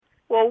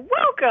Well,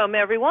 welcome,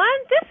 everyone.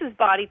 This is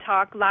Body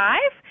Talk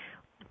Live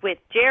with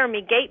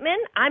Jeremy Gateman.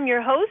 I'm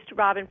your host,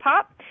 Robin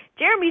Popp.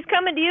 Jeremy's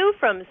coming to you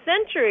from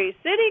Century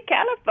City,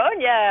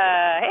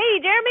 California. Hey,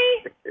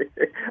 Jeremy.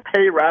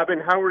 Hey, Robin.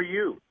 How are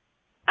you?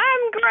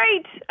 I'm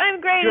great.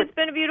 Good. It's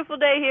been a beautiful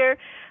day here,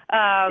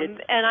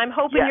 and I'm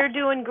hoping you're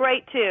doing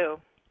great, too.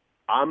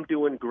 I'm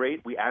doing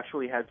great. We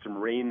actually had some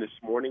rain this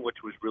morning,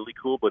 which was really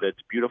cool, but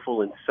it's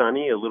beautiful and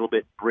sunny, a little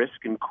bit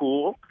brisk and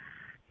cool.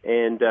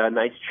 And a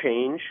nice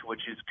change,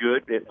 which is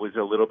good. It was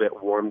a little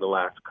bit warm the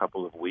last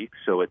couple of weeks,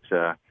 so it's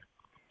a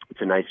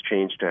nice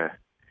change to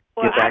get back into.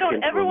 Well, I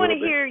don't ever want to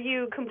hear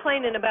you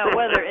complaining about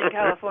weather in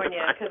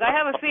California, because I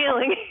have a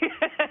feeling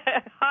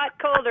hot,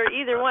 cold, or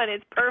either one,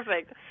 it's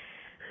perfect.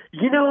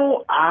 You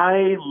know,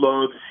 I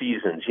love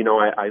seasons. You know,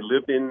 I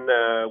lived in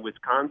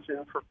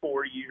Wisconsin for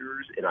 4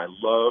 years, and I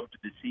loved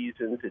the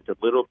seasons. It's a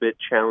little bit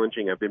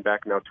challenging. I've been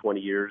back now 20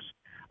 years.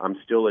 I'm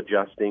still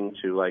adjusting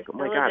to are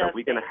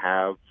we going to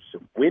have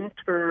some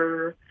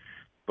winter?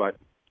 But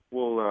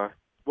we'll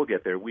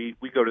get there. We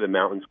go to the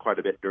mountains quite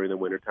a bit during the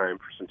wintertime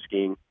for some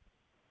skiing.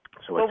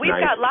 So well, we've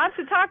got lots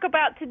to talk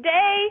about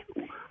today.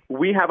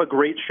 We have a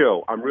great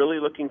show. I'm really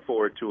looking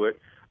forward to it.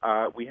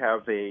 We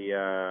have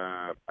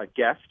a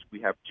guest.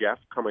 We have Jeff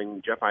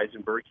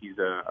Isenberg. He's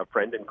a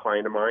friend and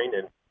client of mine,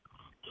 and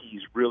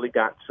he's really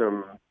got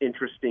some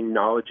interesting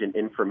knowledge and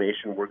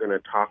information. We're going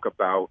to talk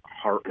about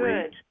heart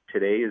rate.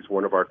 Today is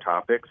one of our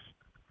topics,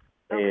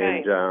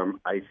 okay. And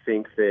I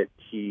think that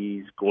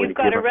he's going to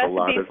give us a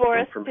lot of information. You've got a recipe for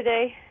us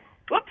today?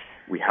 Whoops.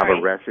 We have a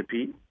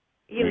recipe.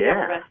 You have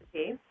a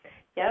recipe.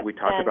 Yep. We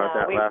talked about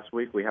that last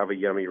week. We have a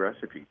yummy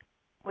recipe.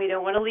 We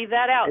don't want to leave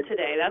that out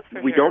today, that's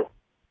for sure.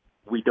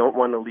 We don't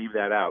want to leave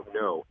that out,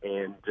 no.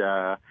 And,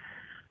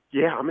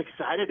 I'm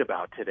excited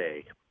about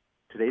today.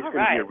 Today's going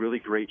to be a really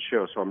great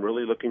show, so I'm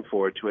really looking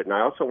forward to it. And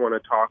I also want to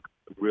talk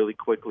really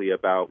quickly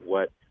about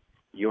what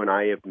you and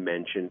I have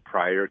mentioned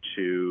prior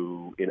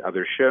to in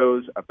other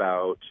shows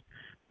about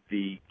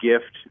the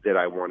gift that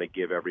I want to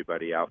give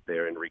everybody out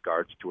there in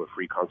regards to a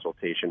free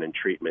consultation and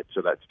treatment.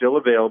 So that's still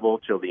available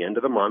till the end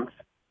of the month.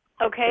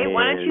 Okay,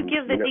 why don't you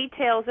give the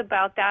details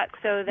about that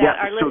so that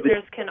our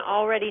listeners can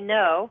already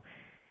know?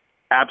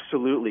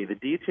 Absolutely. The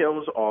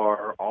details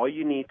are all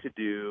you need to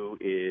do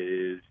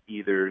is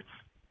either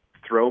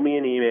throw me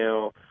an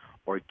email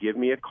or give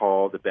me a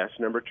call. The best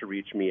number to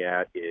reach me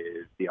at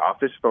is the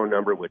office phone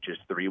number, which is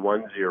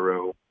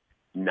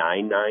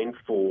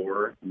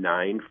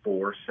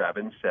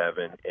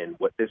 310-994-9477. And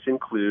what this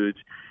includes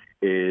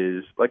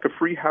is like a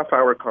free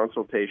half-hour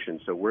consultation.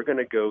 So we're going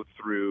to go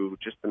through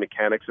just the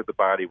mechanics of the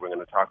body. We're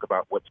going to talk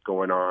about what's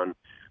going on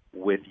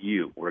with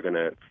you. We're going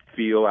to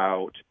feel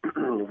out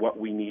what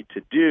we need to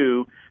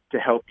do to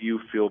help you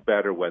feel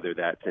better, whether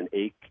that's an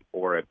ache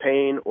or a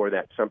pain or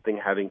that's something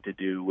having to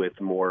do with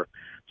more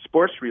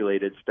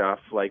sports-related stuff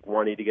like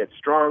wanting to get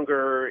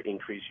stronger,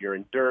 increase your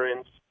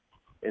endurance.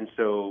 And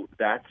so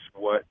that's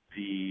what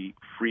the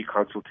free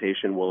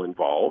consultation will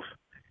involve.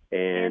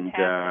 And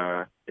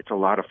it's a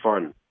lot of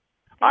fun.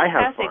 Fantastic. I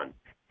have fun.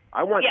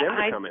 I want them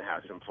to come and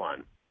have some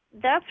fun.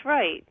 That's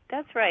right.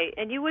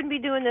 And you wouldn't be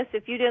doing this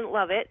if you didn't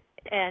love it.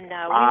 And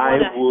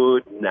I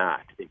would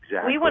not,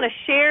 exactly. We want to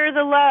share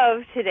the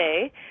love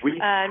today,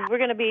 and we're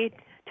going to be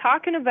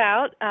talking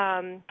about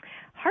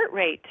heart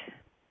rate,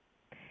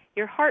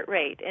 your heart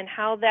rate, and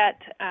how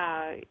that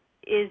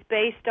is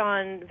based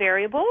on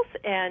variables.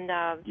 And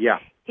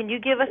can you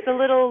give us a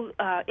little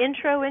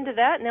intro into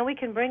that, and then we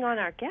can bring on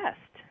our guest?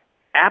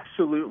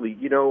 Absolutely.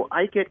 You know,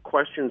 I get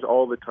questions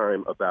all the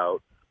time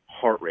about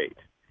heart rate.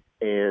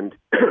 And,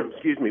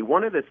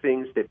 one of the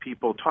things that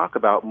people talk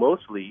about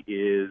mostly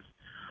is,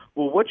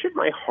 well, what should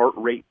my heart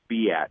rate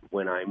be at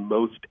when I'm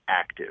most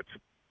active?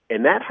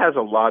 And that has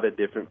a lot of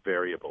different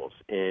variables.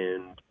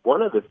 And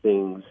one of the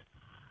things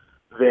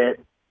that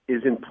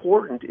is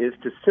important is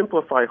to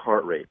simplify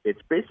heart rate.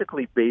 It's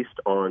basically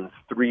based on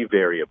three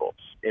variables.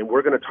 And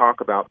we're going to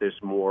talk about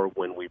this more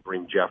when we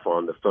bring Jeff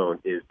on the phone.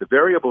 Is the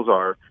variables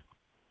are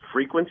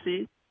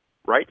frequency,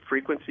 right?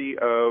 Frequency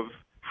of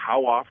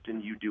how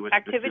often you do a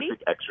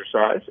specific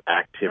exercise,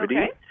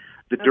 activity,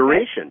 the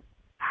duration.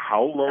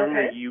 How long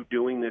are you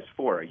doing this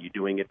for? Are you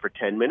doing it for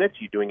 10 minutes?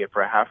 Are you doing it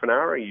for a half an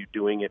hour? Are you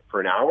doing it for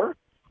an hour?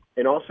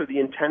 And also the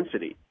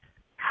intensity.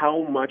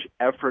 How much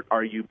effort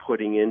are you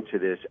putting into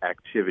this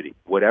activity?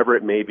 Whatever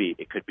it may be.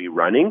 It could be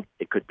running.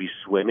 It could be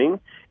swimming.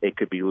 It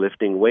could be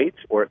lifting weights.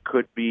 Or it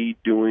could be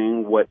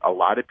doing what a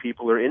lot of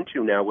people are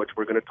into now, which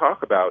we're going to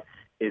talk about,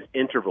 is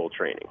interval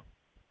training.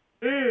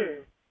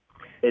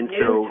 And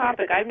new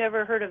topic. I've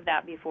never heard of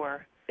that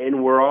before.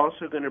 And we're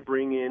also going to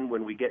bring in,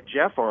 when we get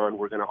Jeff on,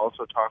 we're going to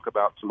also talk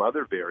about some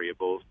other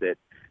variables that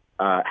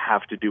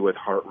have to do with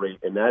heart rate,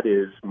 and that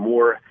is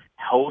more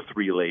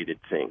health-related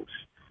things.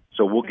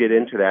 So we'll get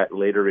into that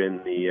later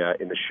in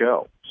the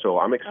show. So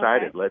I'm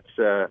excited. Let's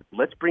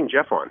bring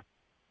Jeff on.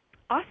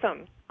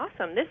 Awesome.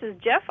 This is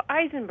Jeff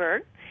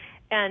Isenberg,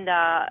 and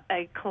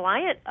a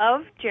client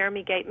of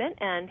Jeremy Gateman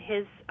and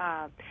his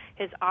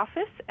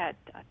office at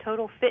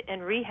Total Fit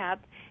and Rehab.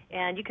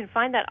 And you can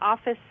find that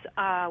office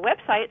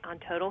website on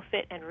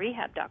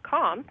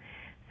totalfitandrehab.com.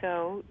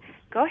 So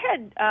go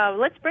ahead.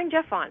 Let's bring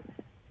Jeff on.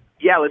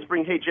 Yeah, let's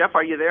bring. Hey, Jeff,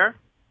 are you there?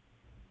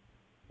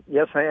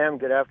 Yes, I am.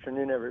 Good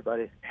afternoon,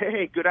 everybody.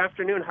 Hey, good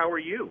afternoon. How are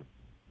you?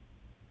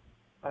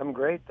 I'm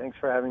great. Thanks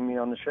for having me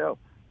on the show.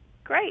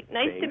 Great.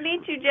 Nice to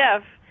meet you,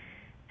 Jeff.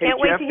 Hey, Can't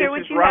wait Jeff, to hear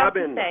what you have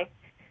to say.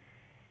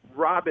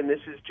 Robin,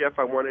 this is Jeff.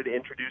 I wanted to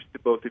introduce to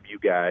both of you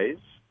guys.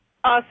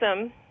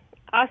 Awesome.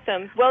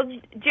 Well,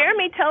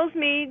 Jeremy tells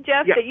me,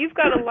 Jeff, that you've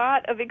got a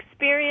lot of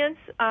experience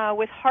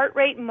with heart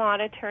rate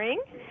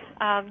monitoring.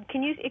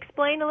 Can you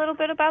explain a little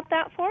bit about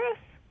that for us?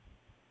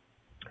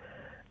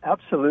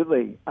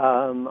 Absolutely.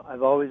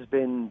 I've always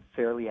been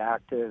fairly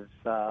active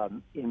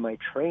in my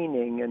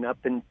training, and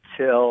up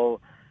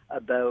until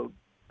about,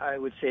 I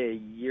would say, a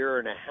year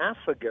and a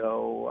half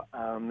ago,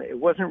 it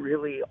wasn't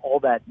really all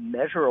that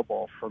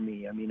measurable for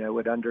me. I mean, I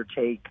would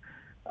undertake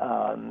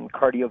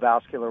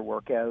cardiovascular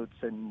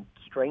workouts and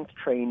strength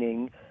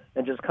training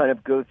and just kind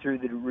of go through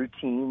the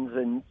routines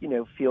and,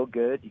 feel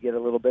good. You get a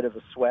little bit of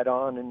a sweat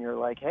on and you're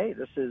like, hey,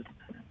 this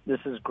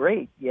is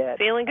great. Yet,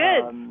 feeling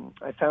good.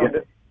 I found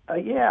it.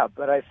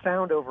 But I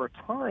found over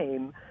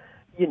time,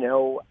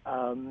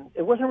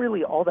 it wasn't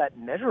really all that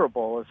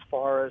measurable as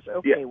far as,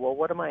 well,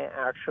 what am I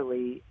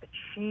actually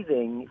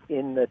achieving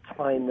in the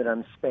time that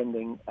I'm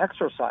spending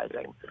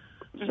exercising?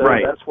 So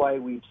that's why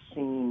we've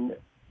seen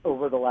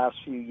over the last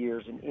few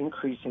years an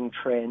increasing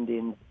trend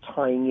in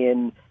tying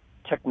in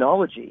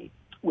technology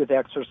with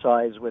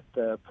exercise, with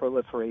the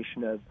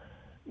proliferation of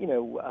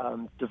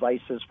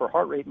devices for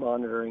heart rate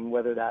monitoring,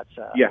 whether that's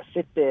a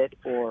Fitbit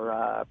or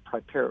a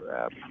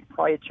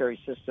proprietary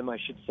system, I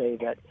should say,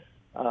 that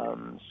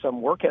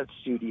some workout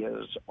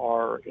studios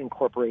are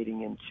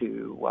incorporating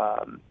into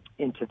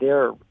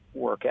their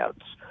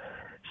workouts.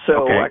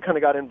 So I kind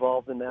of got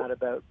involved in that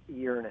about a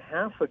year and a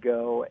half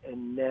ago,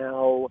 and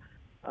now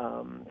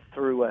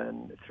through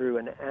an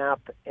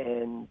app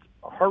and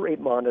a heart rate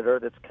monitor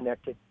that's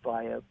connected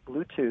via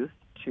Bluetooth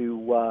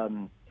to a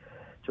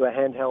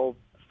handheld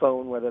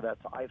phone, whether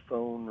that's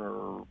iPhone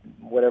or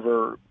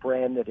whatever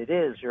brand that it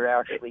is, you're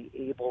actually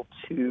able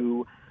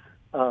to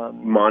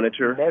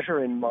measure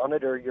and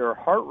monitor your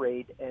heart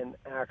rate and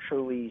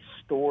actually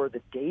store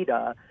the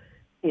data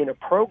in a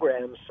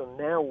program. So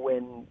now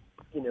when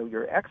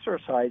you're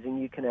exercising,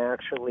 you can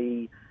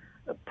actually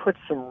put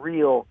some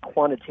real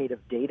quantitative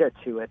data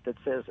to it that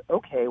says,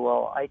 okay,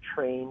 well, I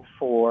trained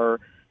for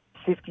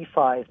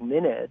 55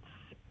 minutes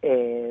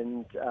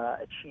and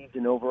achieved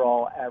an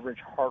overall average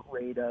heart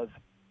rate of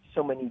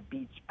so many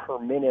beats per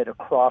minute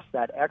across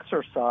that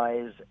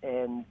exercise,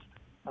 and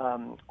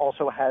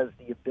also has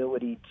the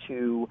ability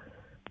to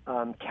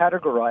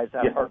categorize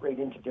that heart rate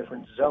into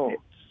different zones.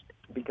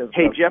 Because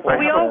Jeff, I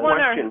have a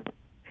question.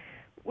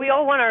 We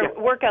all want our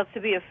workouts to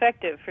be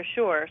effective, for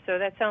sure. So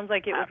that sounds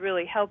like it would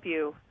really help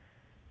you.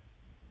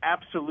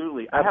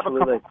 Absolutely. I have a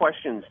couple of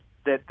questions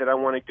that I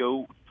want to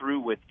go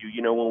through with you.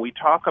 When we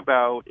talk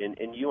about,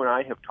 and you and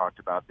I have talked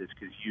about this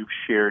because you've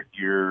shared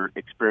your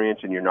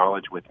experience and your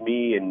knowledge with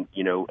me, and,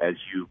 as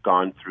you've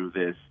gone through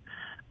this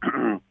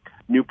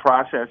new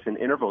process and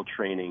interval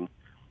training,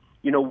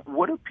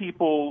 what do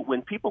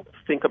when people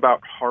think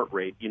about heart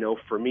rate,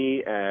 for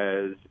me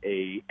as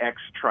a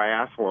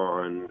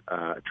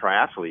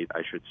ex-triathlete,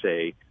 I should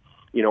say,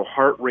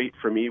 heart rate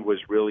for me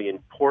was really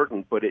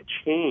important, but it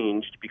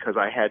changed because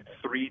I had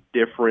three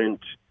different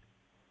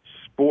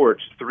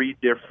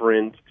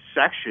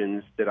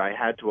sections that I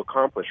had to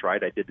accomplish,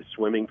 right? I did the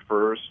swimming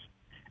first,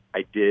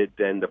 I did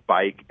then the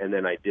bike, and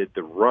then I did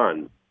the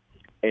run.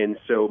 And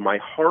so my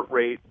heart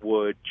rate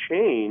would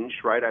change,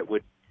 right? I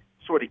would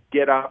sort of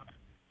get up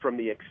from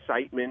the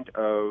excitement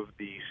of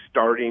the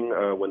starting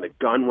when the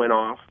gun went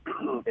off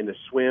in the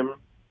swim,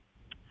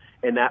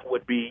 and that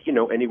would be,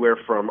 anywhere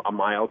from a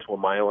mile to a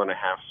mile and a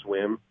half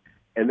swim.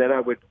 And then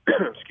I would,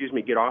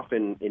 get off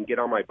and get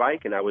on my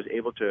bike, and I was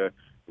able to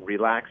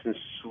relax and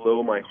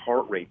slow my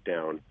heart rate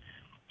down.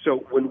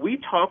 So when we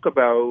talk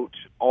about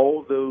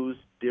all those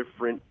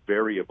different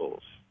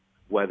variables,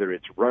 whether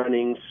it's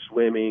running,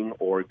 swimming,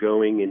 or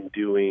going and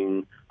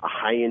doing a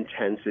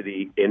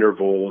high-intensity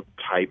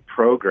interval-type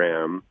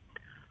program,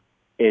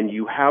 and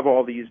you have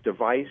all these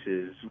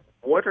devices,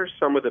 what are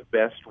some of the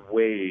best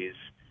ways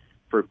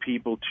for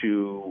people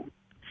to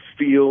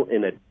feel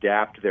and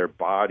adapt their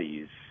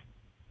bodies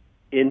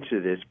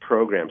into this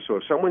program? So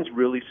if someone's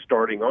really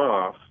starting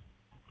off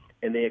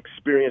and they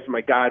experience,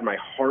 my God, my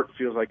heart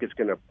feels like it's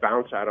going to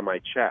bounce out of my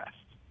chest,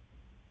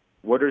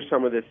 what are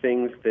some of the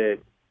things that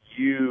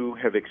you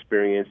have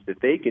experienced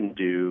that they can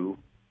do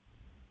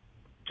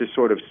to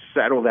sort of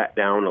settle that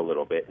down a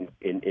little bit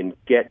and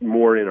get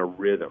more in a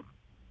rhythm?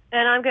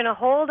 And I'm going to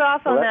hold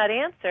off on that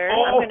answer.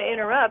 I'm going to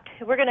interrupt.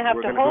 We're going to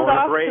have to hold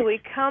off till we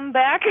come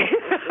back.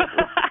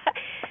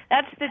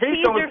 That's the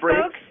teaser,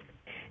 folks.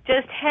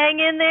 Just hang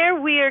in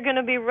there. We are going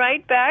to be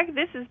right back.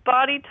 This is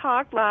Body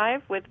Talk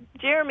Live with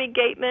Jeremy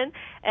Gateman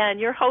and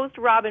your host,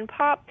 Robin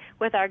Popp,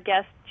 with our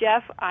guest,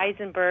 Jeff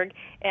Isenberg.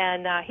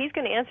 And he's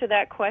going to answer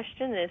that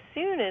question as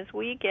soon as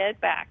we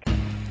get back.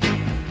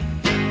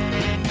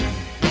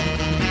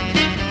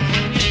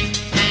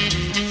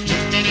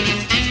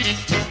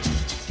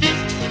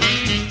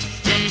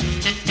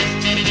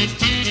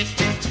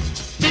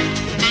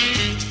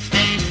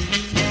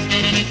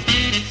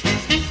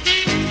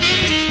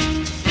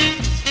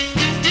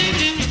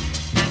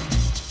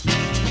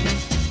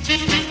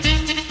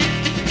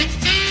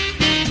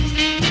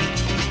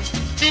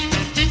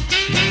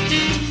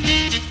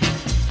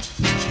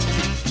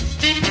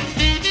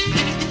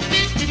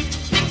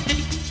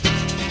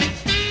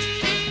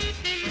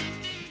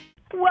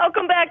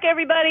 Welcome back,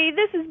 everybody.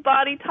 This is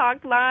Body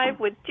Talk Live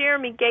with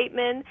Jeremy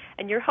Gateman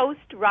and your host,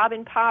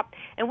 Robin Popp.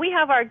 And we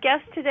have our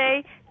guest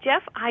today,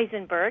 Jeff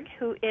Isenberg,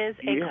 who is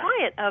a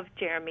client of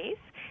Jeremy's.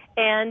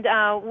 And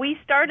we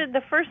started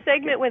the first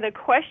segment with a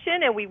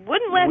question, and we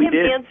wouldn't let him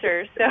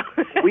answer. So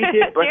we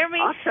did, but Jeremy,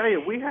 I'll tell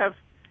you, we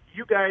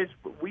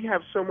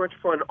have so much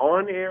fun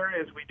on air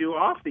as we do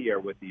off the air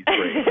with these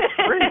breaks. It's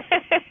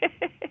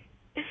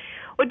great.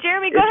 Well,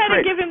 Jeremy, go ahead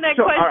and give him that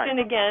question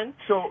again.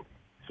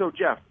 So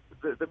Jeff,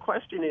 the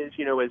question is,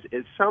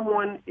 as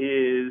someone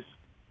is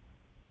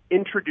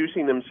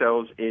introducing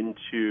themselves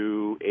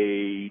into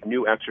a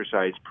new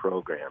exercise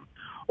program,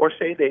 or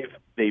say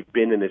they've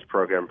been in this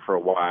program for a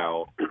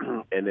while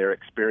and they're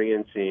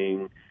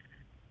experiencing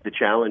the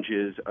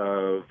challenges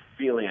of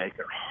feeling like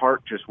their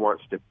heart just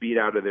wants to beat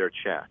out of their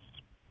chest.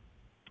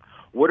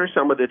 What are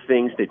some of the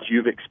things that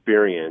you've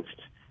experienced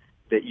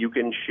that you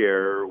can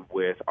share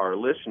with our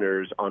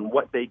listeners on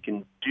what they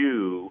can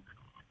do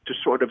to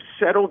sort of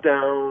settle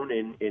down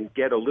and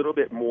get a little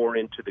bit more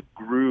into the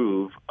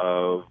groove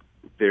of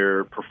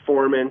their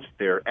performance,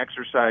 their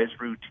exercise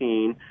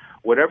routine,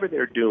 whatever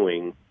they're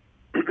doing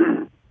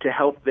to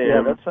help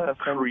them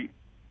create?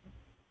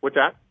 What's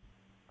that?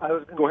 I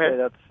was going to say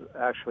that's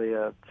actually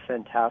a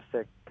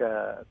fantastic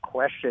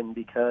question,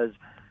 because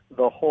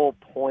the whole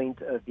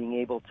point of being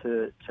able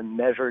to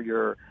measure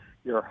your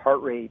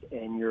heart rate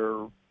and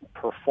your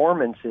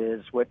performance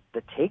is, what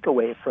the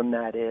takeaway from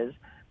that is,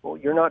 well,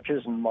 you're not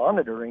just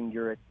monitoring,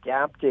 you're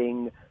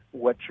adapting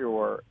what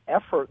your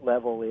effort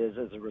level is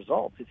as a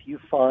result. If you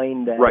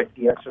find that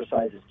the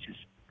exercise is too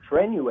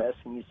strenuous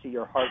and you see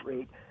your heart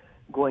rate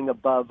going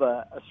above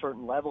a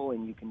certain level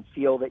and you can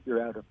feel that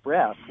you're out of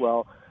breath,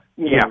 well,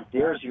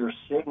 there's your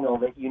signal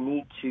that you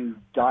need to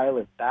dial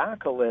it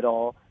back a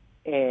little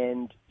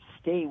and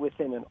stay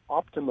within an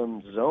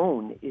optimum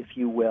zone, if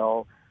you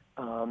will,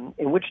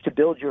 in which to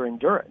build your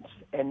endurance.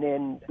 And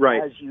then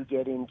as you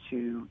get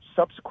into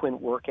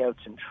subsequent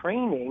workouts and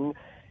training,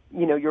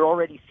 you're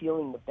already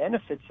feeling the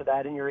benefits of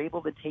that, and you're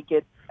able to take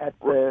it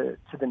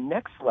to the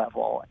next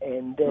level.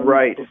 And then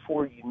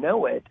before you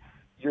know it,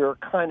 you're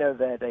kind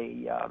of at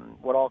a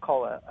what I'll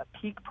call a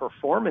peak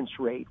performance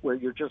rate, where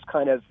you're just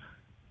kind of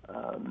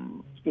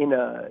in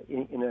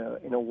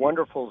a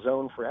wonderful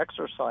zone for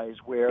exercise,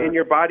 where and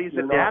your body's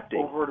you're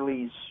adapting. Not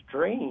overly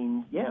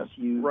strained. Yes,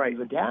 you've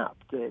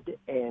adapted,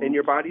 and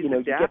your body's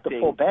adapting. You get the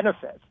full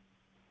benefit.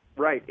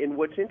 Right, and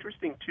what's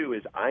interesting too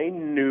is I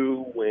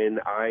knew when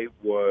I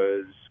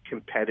was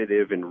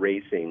competitive in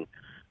racing,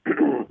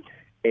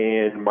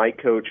 and my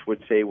coach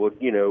would say, well,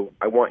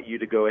 I want you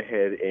to go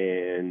ahead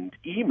and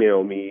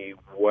email me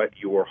what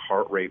your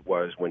heart rate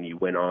was when you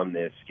went on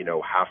this,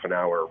 half an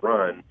hour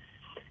run.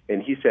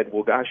 And he said,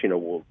 well, gosh,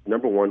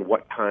 number one,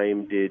 what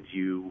time did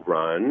you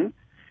run?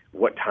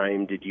 What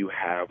time did you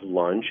have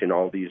lunch? And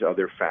all these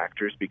other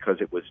factors, because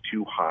it was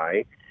too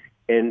high.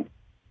 And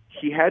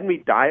he had me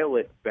dial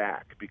it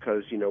back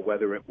because,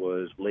 whether it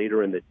was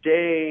later in the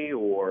day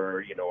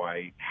or,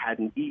 I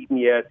hadn't eaten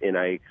yet and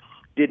I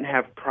didn't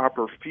have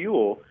proper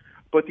fuel.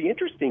 But the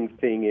interesting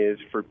thing is,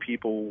 for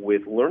people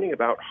with learning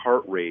about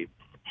heart rate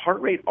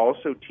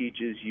also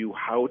teaches you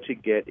how to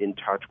get in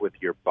touch with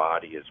your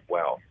body as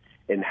well,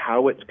 and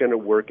how it's going to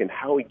work and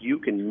how you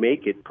can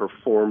make it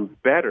perform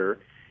better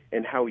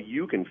and how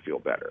you can feel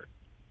better.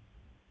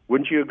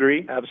 Wouldn't you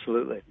agree?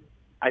 Absolutely.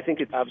 I think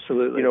it's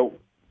absolutely.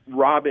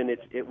 Robin,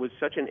 it was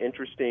such an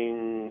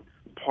interesting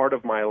part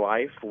of my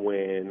life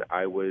when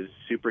I was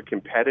super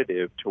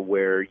competitive, to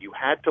where you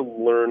had to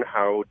learn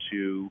how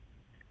to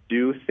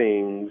do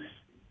things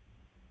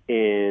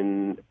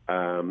in,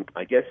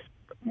 I guess,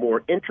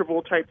 more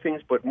interval type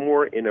things, but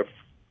more in a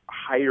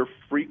higher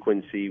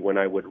frequency when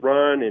I would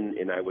run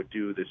and I would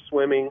do the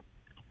swimming,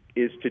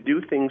 is to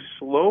do things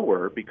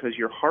slower, because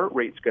your heart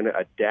rate's going to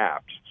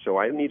adapt. So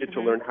I needed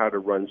to learn how to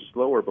run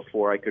slower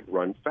before I could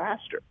run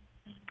faster.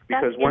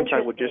 Because once I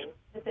would just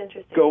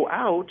go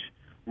out,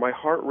 my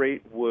heart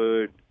rate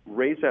would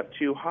raise up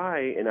too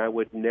high and I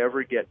would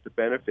never get the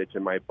benefits,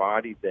 and my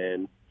body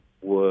then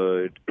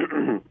would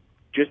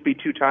just be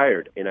too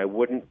tired and I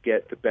wouldn't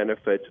get the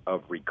benefits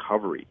of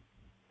recovery.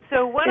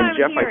 So what I'm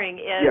hearing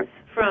is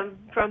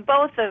from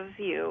both of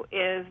you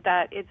is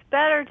that it's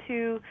better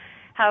to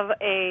have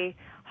a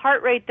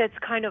heart rate that's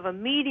kind of a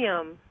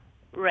medium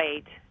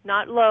rate,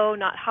 not low,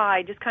 not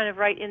high, just kind of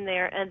right in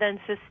there, and then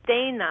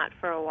sustain that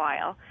for a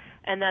while,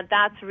 and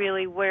that's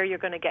really where you're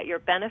going to get your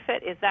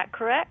benefit. Is that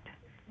correct?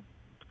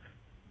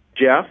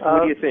 Jeff,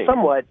 what do you think?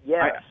 Somewhat,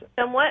 yes.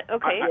 Somewhat?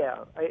 Okay.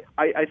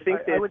 I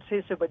think that... I would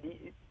say so, but...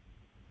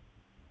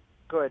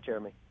 Go ahead,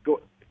 Jeremy.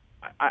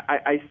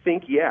 I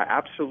think, yeah,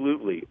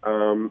 absolutely.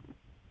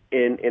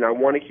 And I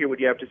want to hear what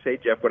you have to say,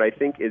 Jeff. What I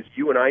think is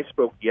you and I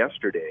spoke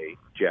yesterday,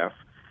 Jeff,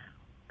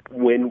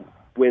 when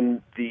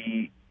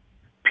the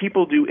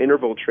people do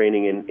interval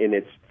training, and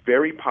it's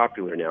very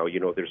popular now. You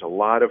know, there's a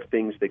lot of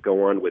things that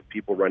go on with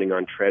people running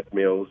on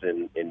treadmills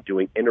and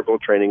doing interval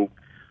training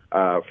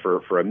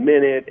for a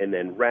minute and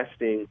then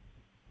resting.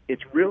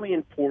 It's really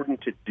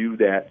important to do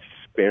that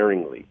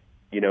sparingly.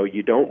 You know,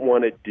 you don't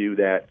want to do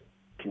that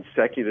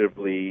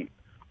consecutively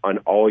on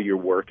all your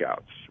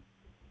workouts.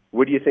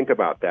 What do you think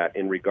about that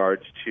in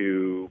regards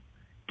to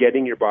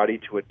getting your body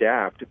to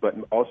adapt, but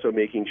also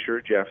making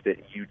sure, Jeff, that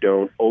you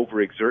don't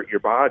overexert your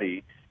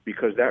body,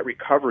 because that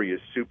recovery is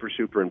super,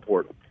 super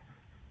important?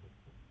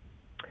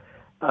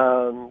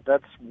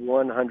 That's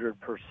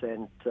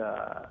 100%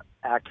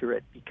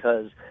 accurate,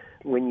 because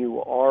when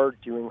you are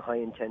doing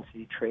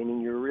high-intensity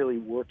training, you're really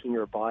working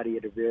your body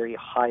at a very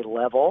high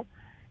level,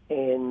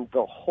 and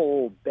the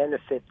whole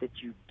benefit that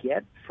you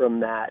get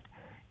from that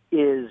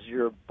is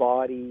your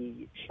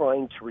body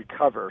trying to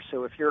recover.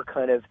 So if you're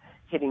kind of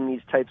hitting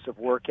these types of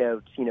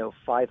workouts,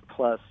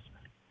 5+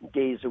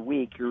 days a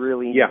week, you're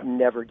really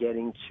never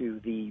getting to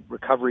the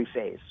recovery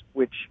phase,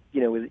 which,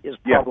 is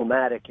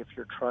problematic if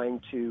you're trying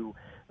to,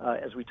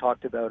 as we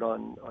talked about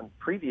on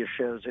previous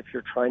shows, if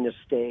you're trying to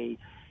stay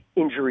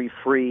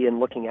injury-free and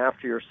looking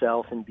after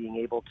yourself and being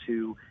able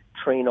to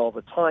train all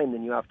the time,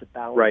 then you have to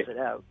balance it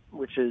out,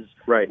 which is,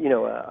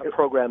 a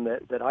program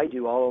that I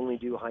do. I'll only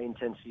do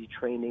high-intensity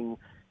training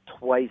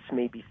twice,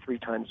 maybe 3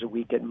 times a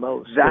week at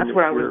most. That's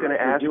what I was going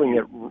to ask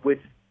you.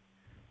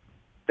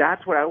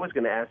 That's what I was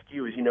going to ask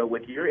you is,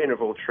 with your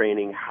interval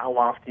training, how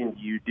often do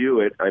you do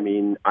it? I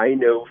mean, I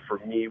know for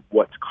me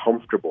what's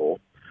comfortable.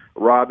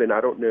 Robin,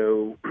 I don't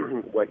know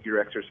what your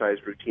exercise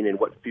routine and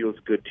what feels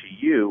good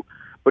to you,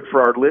 but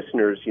for our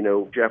listeners,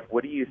 Jeff,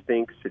 what do you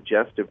think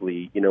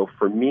suggestively?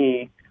 For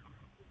me,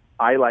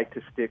 I like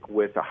to stick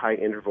with a high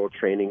interval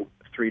training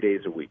 3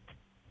 days a week.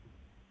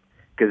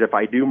 Because if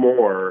I do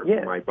more,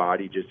 my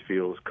body just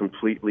feels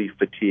completely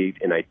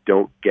fatigued, and I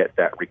don't get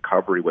that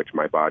recovery which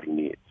my body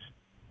needs.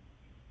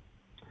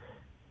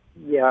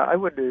 Yeah, I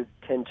would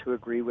tend to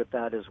agree with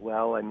that as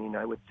well. I mean,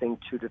 I would think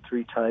 2 to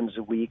 3 times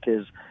a week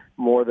is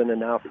more than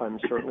enough. I'm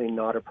certainly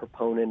not a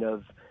proponent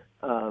of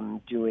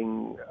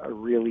doing a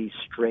really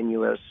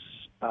strenuous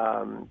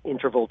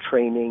interval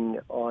training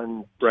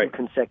on 2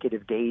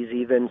 consecutive days,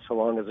 even, so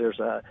long as there's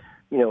a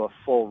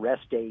full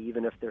rest day,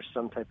 even if there's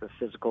some type of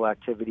physical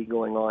activity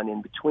going on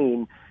in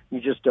between. You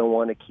just don't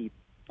want to keep,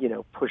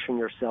 pushing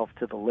yourself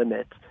to the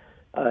limit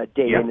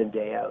day in and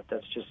day out.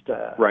 That's just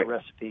a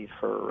recipe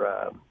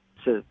for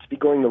to be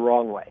going the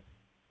wrong way.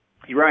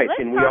 You're right,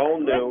 and we all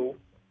know.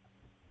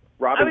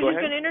 Robin, I was just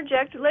going to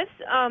interject.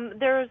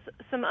 There's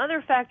some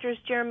other factors,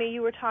 Jeremy,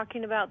 you were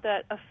talking about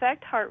that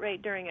affect heart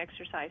rate during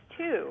exercise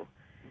too.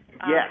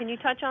 Yes. Can you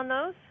touch on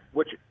those?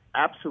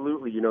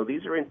 Absolutely.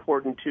 These are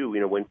important too.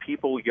 When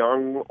people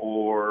young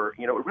or,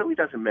 it really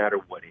doesn't matter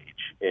what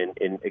age.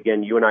 And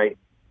again, you and I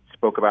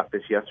spoke about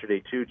this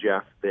yesterday too,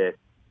 Jeff, that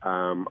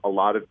a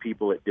lot of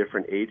people at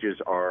different ages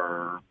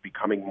are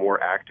becoming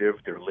more active.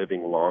 They're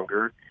living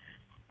longer.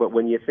 But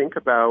when you think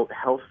about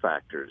health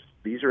factors,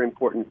 these are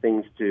important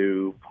things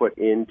to put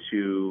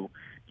into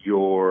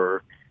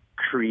your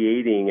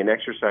creating an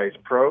exercise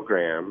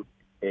program.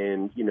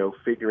 And,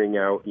 figuring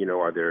out,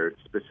 are there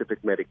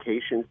specific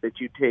medications that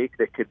you take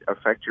that could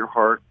affect your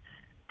heart?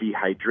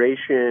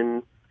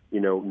 Dehydration,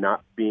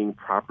 not being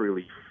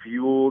properly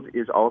fueled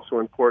is also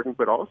important.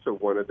 But also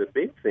one of the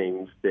big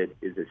things that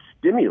is a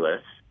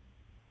stimulus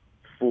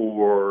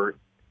for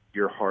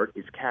your heart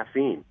is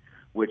caffeine,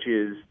 which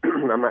is,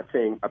 I'm not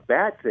saying a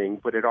bad thing,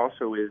 but it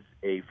also is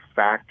a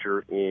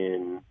factor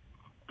in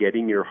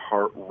getting your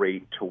heart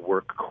rate to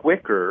work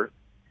quicker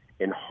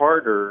and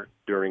harder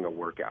during a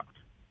workout.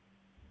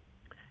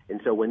 And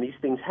so when these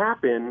things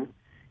happen,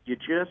 you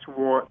just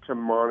want to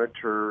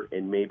monitor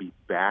and maybe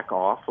back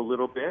off a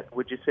little bit,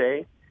 would you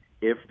say?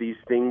 If these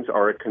things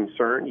are a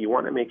concern, you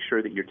want to make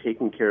sure that you're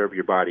taking care of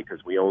your body,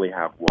 because we only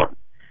have one.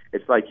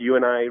 It's like you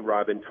and I,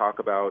 Robin, talk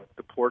about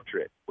the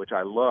portrait, which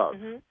I love.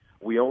 Mm-hmm.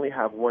 We only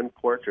have one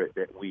portrait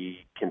that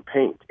we can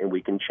paint, and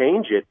we can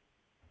change it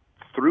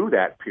through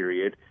that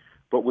period,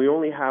 but we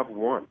only have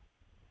one.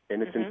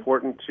 And it's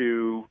important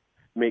to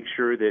make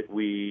sure that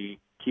we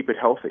keep it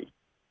healthy.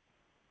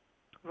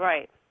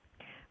 Right.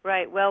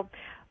 Well,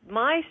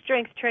 my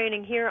strength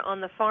training here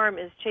on the farm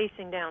is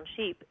chasing down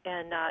sheep,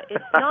 and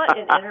it's not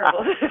in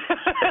intervals.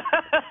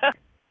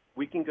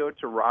 We can go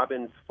to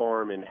Robin's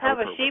farm and have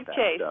a sheep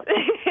chase.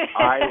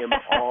 I am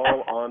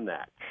all on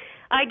that.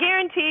 I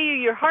guarantee you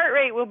your heart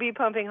rate will be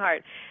pumping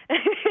hard.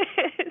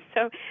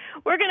 So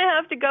we're going to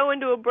have to go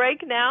into a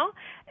break now.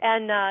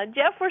 And,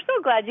 Jeff, we're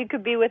so glad you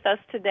could be with us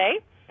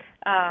today.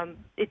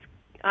 It's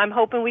I'm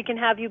hoping we can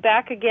have you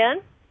back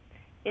again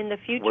in the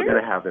future. We're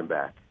going to have him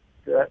back.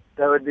 That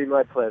would be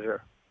my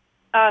pleasure.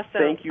 Awesome.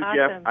 Thank you,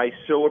 Jeff. I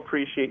so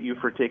appreciate you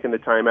for taking the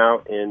time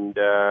out, and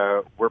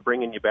we're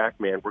bringing you back,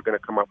 man. We're going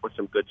to come up with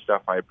some good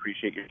stuff. I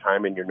appreciate your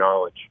time and your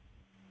knowledge.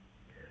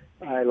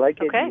 I like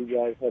it. Okay. You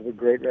guys have a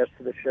great rest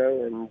of the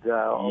show, and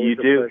always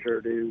a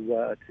pleasure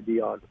to be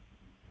on.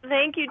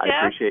 Thank you, Jeff.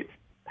 I appreciate it.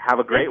 Have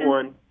a great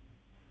one.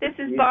 This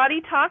is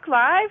Body Talk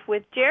Live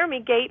with Jeremy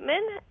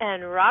Gateman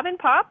and Robin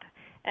Popp,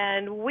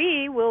 and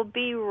we will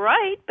be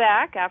right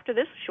back after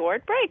this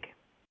short break.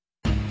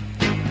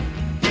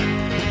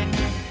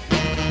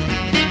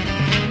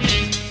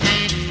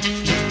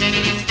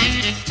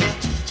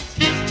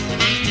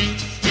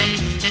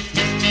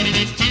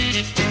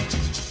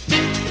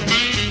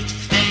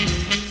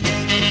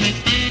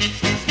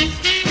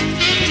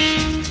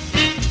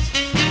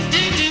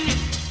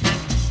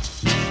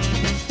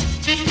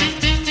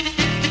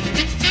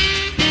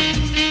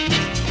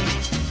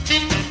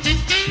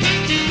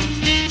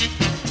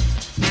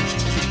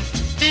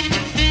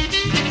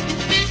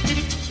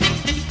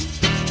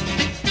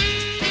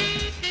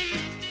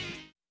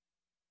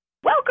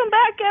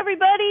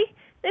 Everybody,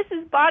 this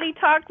is Body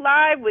Talk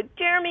Live with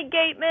Jeremy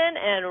Gateman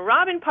and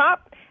Robin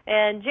Popp.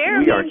 And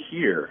Jeremy, we are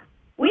here.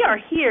 We are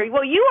here.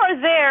 Well, you are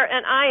there,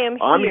 and I am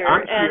here.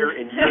 I'm here, and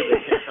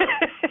you're there.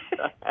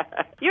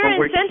 You're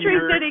in Century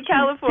City,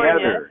 California.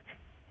 Together.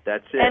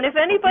 That's it. And if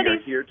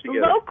anybody's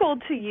local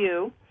to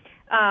you,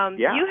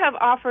 you have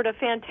offered a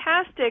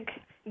fantastic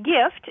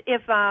gift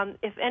if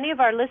any of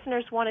our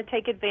listeners want to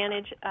take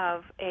advantage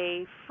of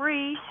a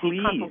free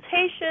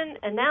consultation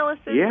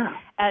analysis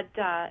at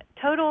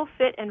Total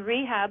Fit and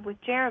Rehab with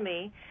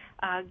Jeremy.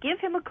 Give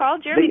him a call.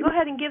 Jeremy, go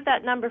ahead and give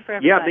that number for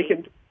everybody. Yeah, they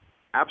can.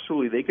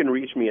 Absolutely. They can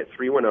reach me at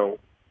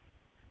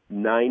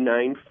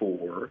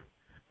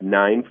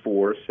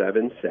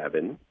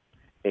 310-994-9477.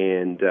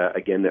 And,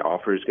 again, the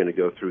offer is going to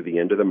go through the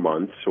end of the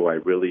month, so I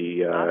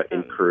really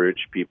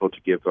encourage people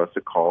to give us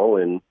a call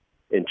and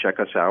check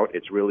us out.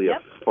 It's really a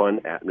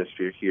fun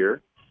atmosphere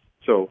here.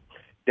 So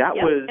that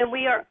was... And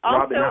we are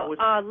also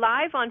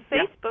live on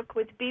Facebook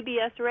with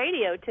BBS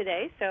Radio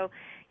today, so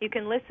you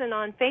can listen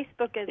on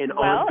Facebook as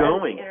well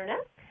as the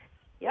Internet.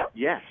 Yep.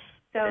 Yes.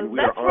 So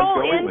let's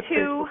roll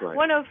into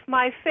one of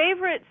my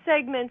favorite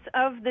segments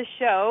of the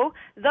show,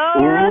 the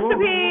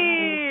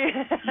recipe.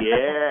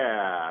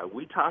 Yeah,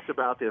 we talked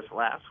about this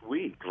last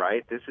week,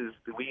 right?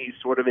 We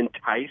sort of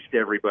enticed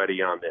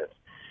everybody on this.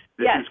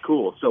 This is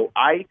cool. So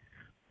I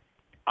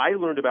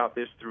learned about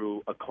this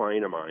through a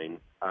client of mine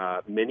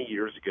many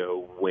years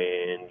ago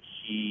when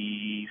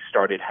he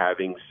started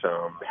having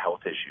some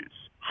health issues.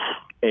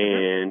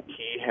 And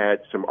he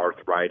had some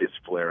arthritis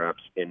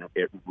flare-ups, and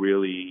it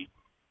really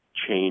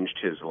changed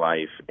his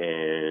life.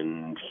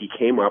 And he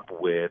came up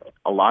with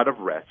a lot of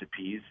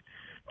recipes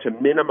to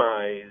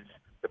minimize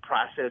the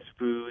processed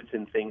foods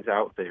and things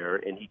out there.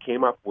 And he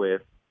came up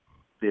with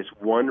this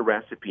one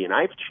recipe, and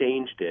I've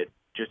changed it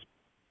just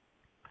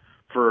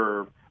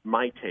for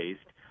my taste.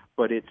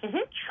 But it's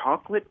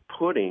chocolate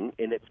pudding,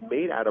 and it's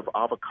made out of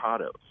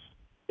avocados.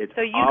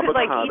 So you could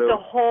eat the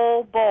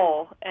whole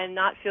bowl and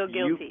not feel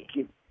guilty.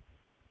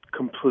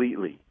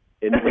 Completely.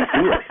 And we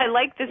do it. I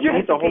like this you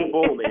recipe. Eat the whole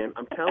bowl, man.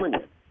 I'm telling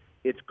you.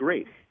 It's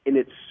great. And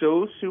it's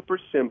so super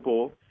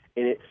simple,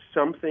 and it's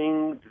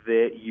something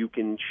that you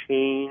can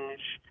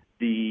change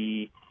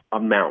the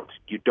amount.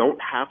 You don't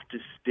have to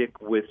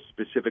stick with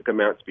specific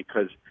amounts,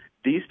 because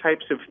these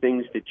types of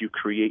things that you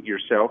create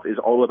yourself is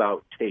all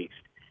about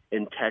taste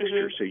and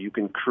texture. So you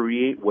can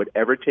create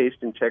whatever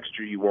taste and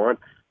texture you want.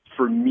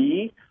 For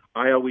me,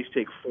 I always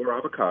take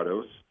 4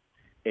 avocados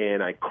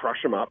and I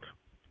crush them up.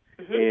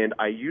 And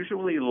I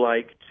usually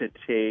like to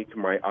take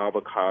my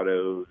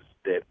avocados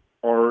that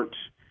aren't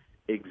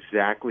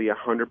exactly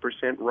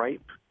 100%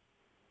 ripe.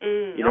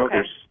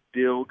 They're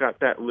still got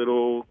that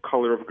little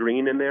color of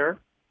green in there.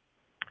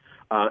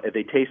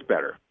 They taste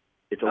better.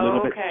 It's a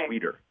little bit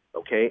sweeter,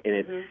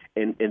 and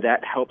and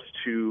that helps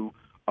to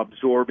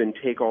absorb and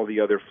take all the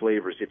other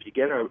flavors. If you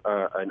get an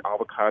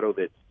avocado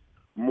that's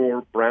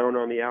more brown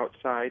on the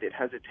outside, it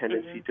has a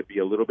tendency to be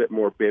a little bit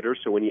more bitter.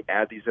 So when you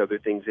add these other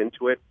things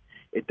into it,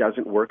 it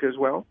doesn't work as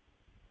well.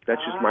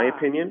 That's just my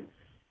opinion.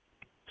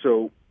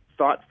 So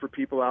thought for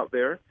people out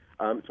there.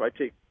 So I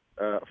take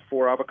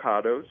 4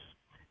 avocados,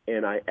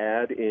 and I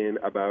add in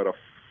about a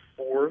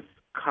 1/4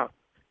 cup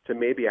to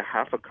maybe a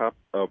 1/2 cup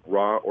of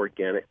raw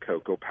organic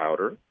cocoa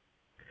powder.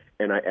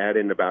 And I add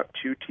in about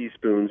 2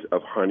 teaspoons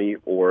of honey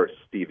or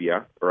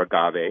stevia or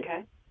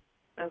agave.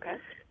 Okay.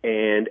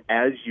 And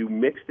as you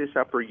mix this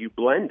up or you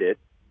blend it,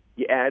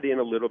 you add in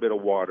a little bit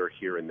of water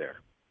here and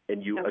there.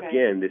 And you,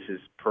 again, this is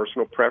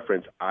personal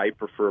preference. I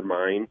prefer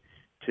mine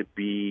to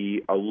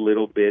be a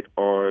little bit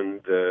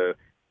on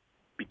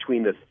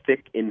between the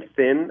thick and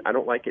thin. I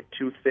don't like it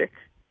too thick.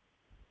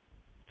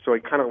 So I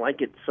kind of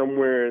like it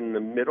somewhere in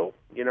the middle.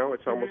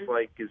 It's almost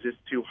like, is this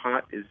too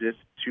hot? Is this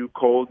too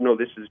cold? No,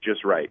 this is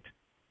just right.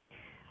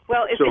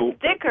 Well, if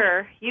it's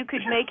thicker, you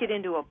could make it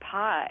into a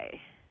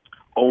pie.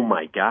 Oh,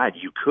 my God,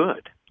 you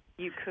could.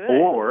 You could.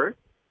 Or,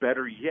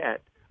 better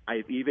yet,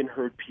 I've even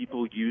heard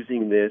people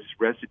using this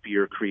recipe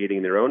or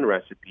creating their own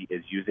recipe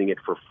as using it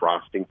for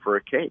frosting for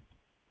a cake.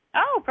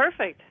 Oh,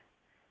 perfect.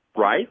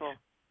 Right? Wonderful.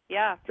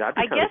 Yeah. That'd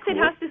be I guess cool. it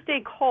has to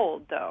stay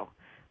cold, though.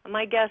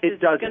 My guess is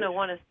it's going to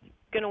want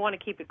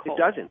to keep it cold.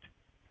 It doesn't.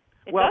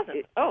 It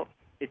doesn't?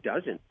 It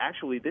doesn't.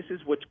 Actually, this is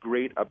what's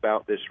great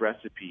about this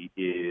recipe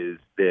is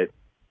that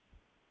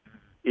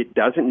it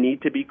doesn't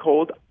need to be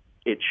cold.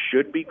 It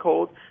should be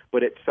cold,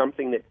 but it's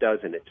something that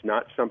doesn't. It's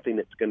not something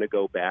that's going to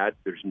go bad.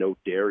 There's no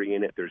dairy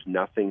in it. There's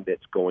nothing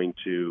that's going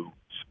to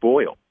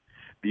spoil.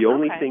 The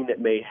only thing that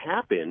may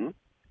happen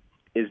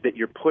is that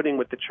your pudding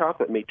with the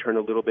chocolate may turn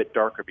a little bit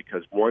darker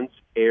because once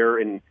air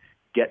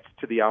gets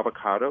to the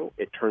avocado,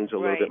 it turns a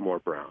little bit more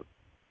brown.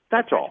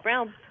 That's all.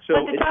 Brown. So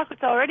but the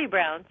chocolate's already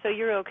brown, so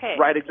you're okay.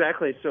 Right,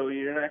 exactly. So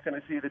you're not going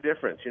to see the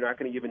difference. You're not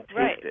going to even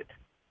taste it.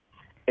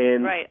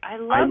 And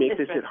I make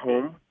this at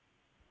home.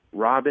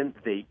 Robin,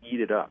 they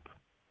eat it up.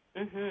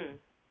 Mm-hmm.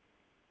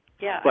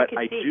 Yeah, but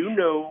I do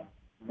know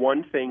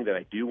one thing that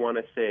I do want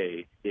to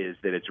say is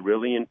that it's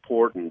really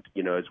important.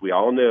 You know, as we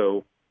all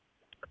know,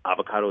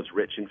 avocado is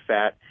rich in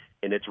fat,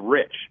 and it's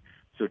rich.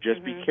 So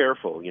just be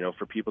careful. You know,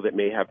 for people that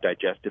may have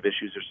digestive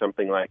issues or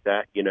something like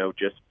that, you know,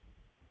 just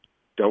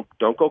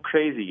don't go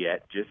crazy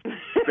yet. Just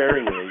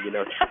sparingly, you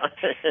know.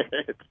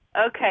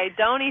 Okay,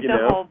 don't eat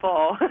the whole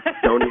bowl.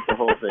 Don't eat the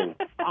whole thing.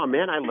 Oh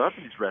man, I love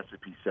these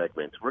recipe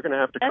segments. We're going to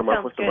have to come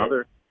up with some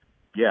other.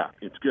 Yeah,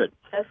 it's good.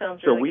 That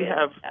sounds so really we good.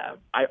 have.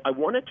 I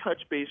want to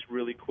touch base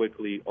really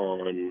quickly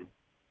on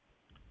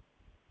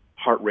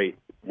heart rate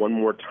one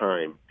more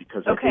time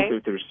because I think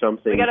that there's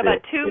something. We got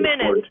about 2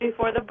 minutes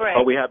before the break.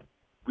 Oh, we got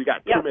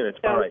 2 minutes.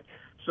 All right.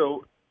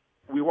 So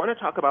we want to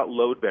talk about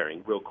load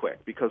bearing real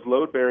quick because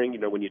load bearing, you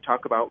know, when you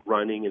talk about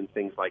running and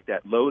things like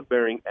that, load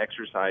bearing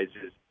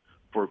exercises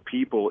for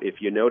people, if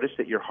you notice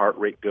that your heart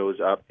rate goes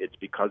up, it's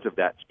because of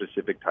that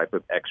specific type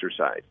of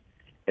exercise.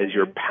 As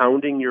you're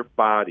pounding your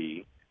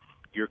body,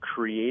 you're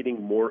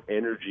creating more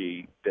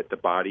energy that the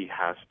body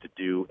has to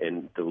do,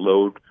 and the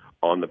load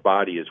on the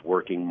body is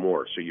working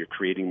more. So you're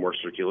creating more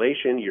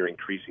circulation, you're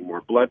increasing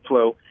more blood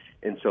flow,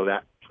 and so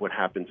that's what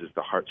happens is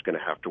the heart's going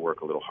to have to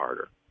work a little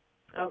harder.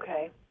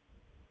 Okay.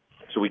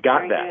 So we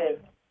got Very that.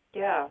 Good.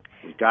 Yeah.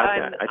 We got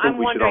that. I think I'm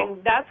we wondering, should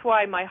all... that's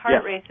why my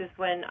heart races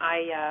when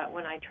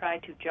I try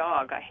to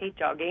jog. I hate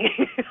jogging.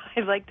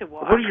 I like to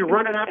walk. What are you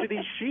running after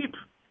these sheep?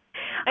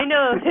 I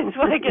know. That's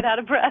why I get out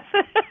of breath.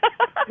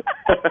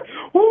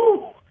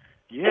 Woo!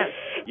 Yes.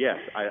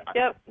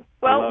 Yep.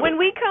 Well, when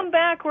we come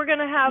back, we're going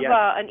to have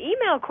an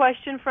email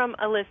question from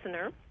a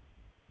listener.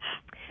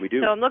 We do.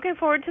 So I'm looking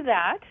forward to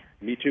that.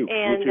 Me too.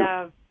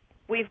 And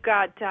we've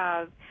got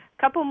a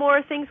couple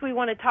more things we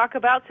want to talk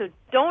about, so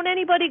don't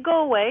anybody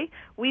go away.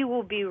 We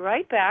will be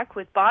right back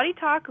with Body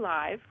Talk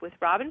Live with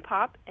Robin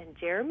Popp and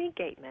Jeremy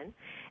Gateman,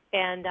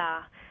 and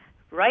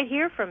right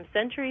here from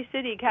Century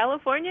City,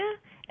 California,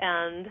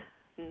 and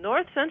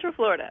North Central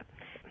Florida.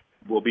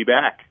 We'll be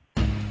back.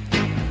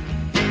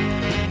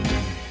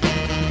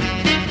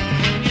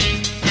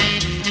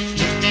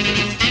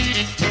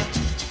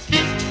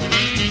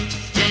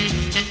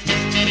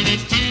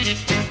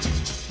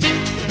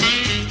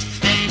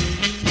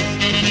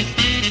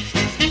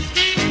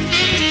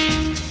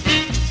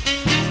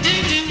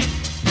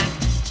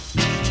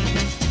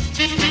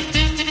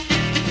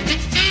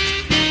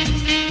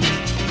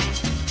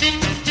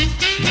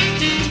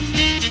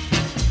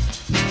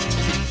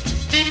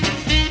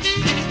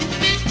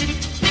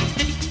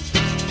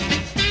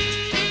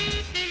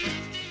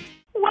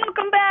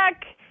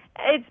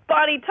 It's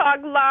Body Talk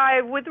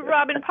Live with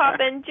Robin Popp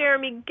and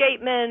Jeremy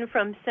Gateman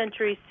from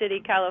Century City,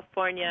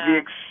 California.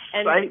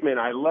 The excitement,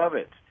 I love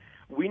it.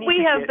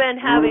 We have been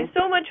having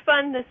so much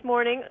fun this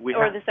morning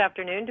or this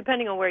afternoon,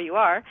 depending on where you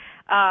are,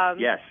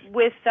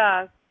 with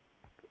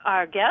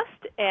our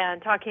guest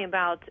and talking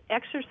about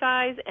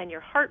exercise and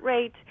your heart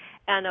rate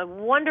and a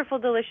wonderful,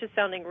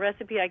 delicious-sounding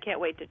recipe I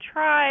can't wait to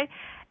try.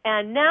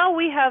 And now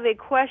we have a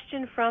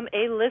question from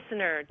a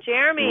listener.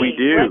 Jeremy. We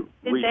do.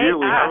 We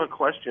have a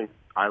question.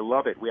 I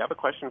love it. We have a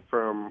question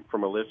from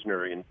a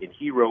listener, and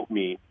he wrote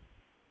me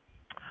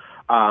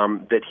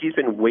that he's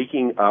been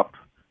waking up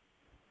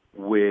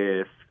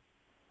with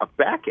a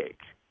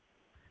backache,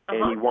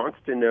 and he wants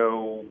to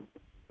know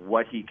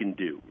what he can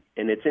do.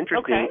 And it's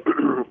interesting,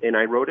 and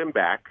I wrote him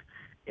back,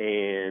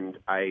 and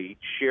I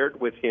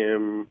shared with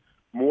him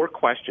more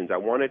questions. I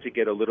wanted to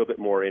get a little bit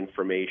more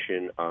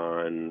information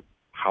on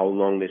how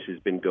long this has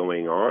been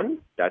going on.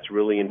 That's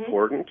really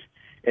important.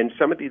 And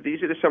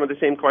these are some of the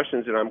same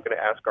questions that I'm going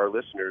to ask our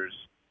listeners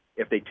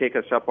if they take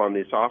us up on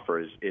this offer.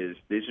 Is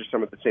these are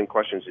some of the same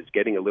questions? It's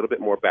getting a little bit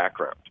more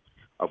background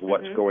of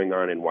what's going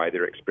on and why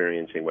they're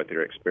experiencing what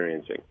they're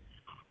experiencing.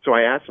 So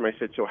I asked him. I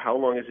said, "So how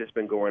long has this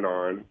been going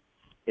on?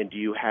 And do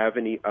you have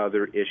any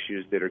other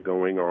issues that are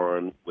going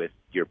on with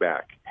your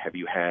back? Have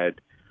you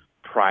had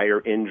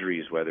prior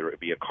injuries, whether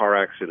it be a car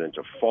accident,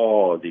 a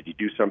fall? Did you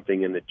do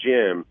something in the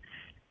gym?"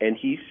 And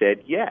he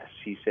said yes.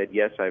 He said,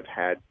 yes, I've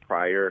had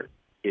prior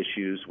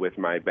issues with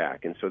my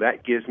back. And so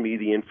that gives me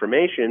the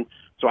information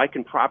so I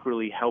can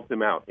properly help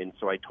him out. And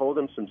so I told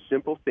him some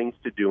simple things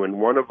to do. And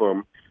one of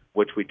them,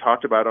 which we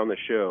talked about on the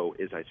show,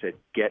 is I said,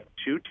 get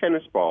 2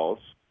 tennis balls,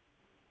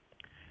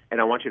 and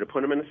I want you to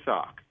put them in a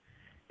sock.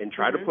 And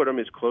try to put them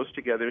as close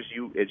together as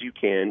you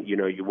can. You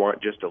know, you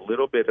want just a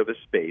little bit of a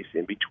space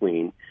in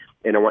between.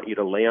 And I want you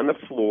to lay on the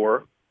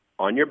floor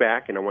on your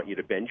back, and I want you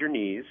to bend your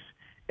knees,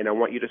 and I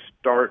want you to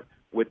start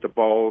with the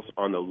balls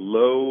on the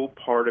low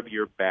part of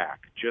your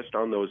back, just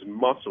on those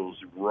muscles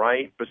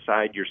right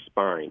beside your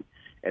spine.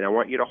 And I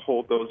want you to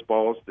hold those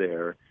balls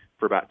there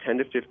for about 10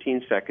 to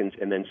 15 seconds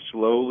and then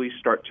slowly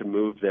start to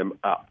move them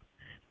up.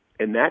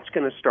 And that's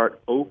going to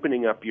start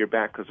opening up your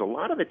back, because a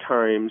lot of the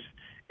times,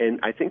 and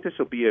I think this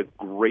will be a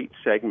great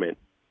segment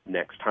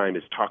next time,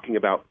 is talking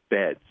about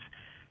beds.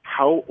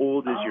 How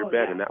old is your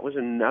bed? Yeah. And that was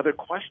another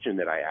question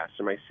that I asked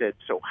him. I said,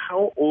 so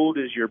how old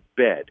is your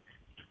bed?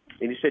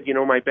 And he said, you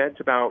know, my bed's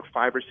about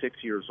 5 or 6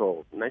 years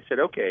old. And I said,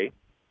 okay,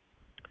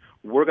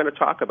 we're going to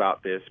talk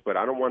about this, but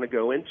I don't want to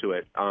go into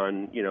it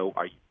on, you know,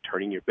 are you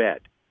turning your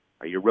bed?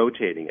 Are you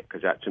rotating it?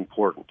 Because that's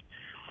important.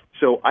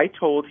 So I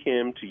told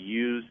him to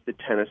use the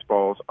tennis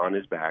balls on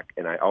his back,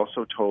 and I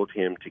also told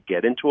him to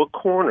get into a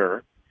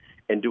corner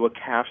and do a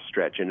calf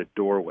stretch in a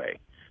doorway.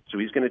 So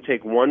he's going to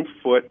take one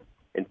foot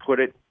and put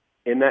it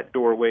in that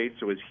doorway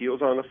so his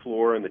heel's on the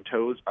floor and the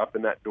toes up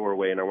in that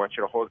doorway, and I want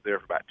you to hold it there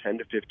for about 10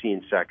 to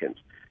 15 seconds.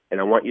 And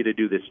I want you to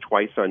do this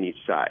twice on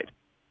each side.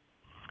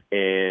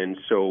 And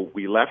so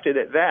we left it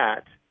at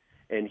that,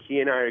 and he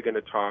and I are going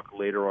to talk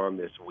later on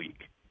this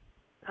week.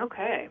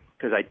 Okay.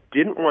 Because I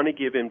didn't want to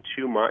give him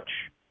too much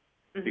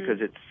because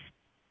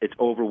it's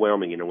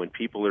overwhelming. You know, when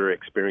people are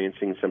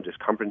experiencing some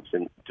discomforts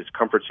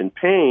and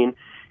pain,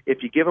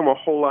 if you give them a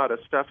whole lot of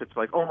stuff, it's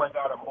like, oh, my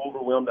God, I'm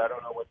overwhelmed. I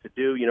don't know what to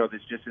do. You know,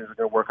 this just isn't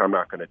going to work. I'm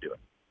not going to do it.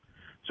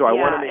 So I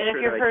want to make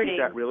sure that I keep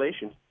that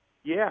relation.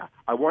 Yeah,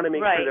 I want to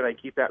make sure that I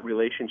keep that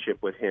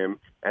relationship with him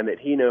and that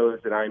he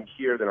knows that I'm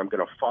here, that I'm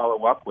going to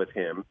follow up with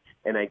him.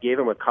 And I gave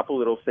him a couple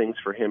little things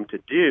for him to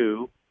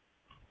do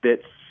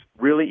that's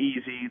really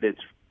easy.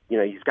 That's, you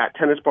know, he's got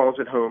tennis balls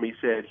at home, he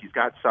said. He's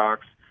got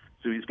socks.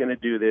 So he's going to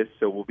do this.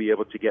 So we'll be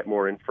able to get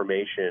more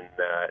information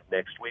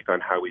next week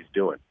on how he's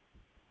doing.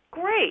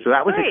 Great. So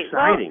that was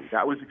exciting.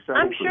 That was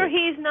exciting. I'm sure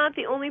he's not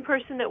the only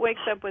person that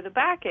wakes up with a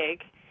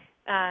backache.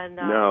 And,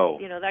 no.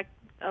 You know, that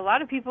a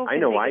lot of people can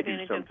take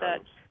advantage of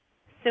that.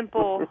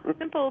 Simple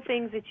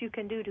things that you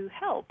can do to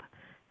help.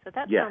 So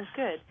that sounds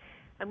good.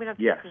 I'm going to have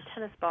to get some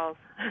tennis balls.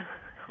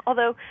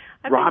 Although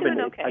I've been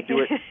doing okay. I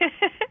do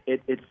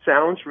it. It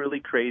sounds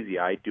really crazy.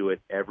 I do it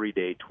every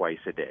day,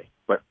 twice a day.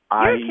 But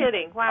You're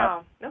kidding.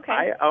 Wow. Okay.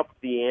 I up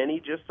the ante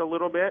just a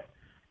little bit,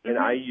 and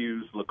I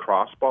use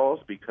lacrosse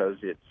balls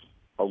because it's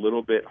a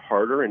little bit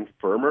harder and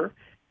firmer,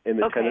 and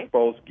the tennis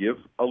balls give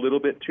a little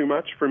bit too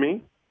much for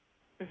me.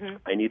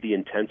 I need the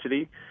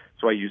intensity.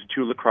 So I use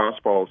 2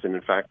 lacrosse balls, and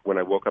in fact, when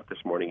I woke up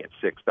this morning at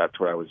 6, that's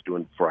what I was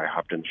doing before I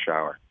hopped in the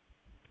shower.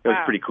 It was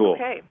pretty cool.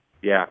 Okay.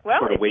 Yeah.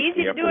 Well, it's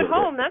easy to do at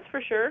home, that's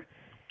for sure.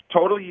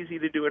 Totally easy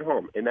to do at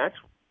home. And that's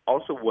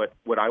also what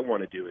I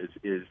want to do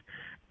is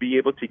be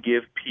able to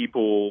give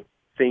people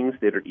things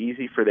that are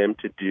easy for them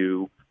to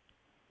do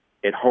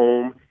at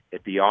home,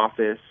 at the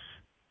office.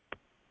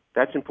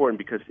 That's important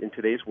because in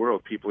today's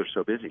world, people are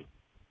so busy,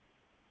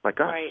 like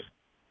us. Right.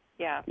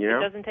 Yeah. You know?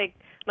 It doesn't take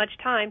much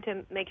time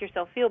to make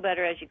yourself feel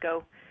better as you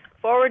go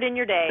forward in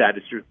your day. That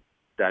is true.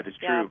 That is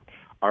true. Yeah.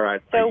 All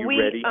right. So are you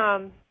ready?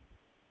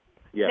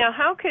 Now,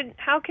 how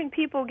can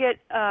people get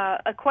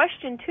a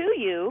question to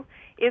you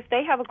if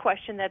they have a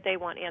question that they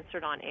want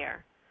answered on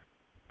air?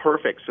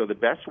 Perfect. So the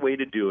best way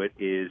to do it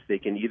is they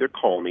can either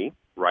call me,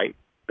 right?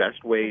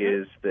 Best way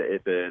is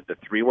the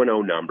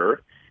 310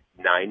 number,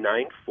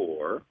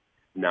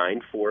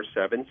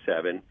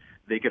 994-9477.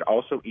 They could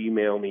also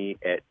email me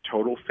at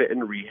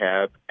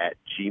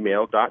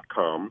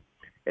totalfitandrehab@gmail.com,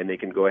 and they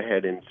can go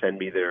ahead and send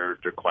me their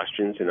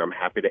questions, and I'm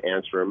happy to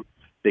answer them.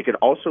 They could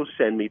also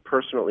send me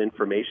personal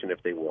information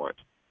if they want,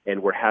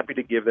 and we're happy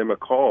to give them a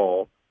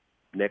call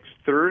next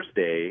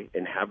Thursday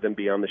and have them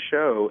be on the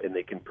show, and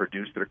they can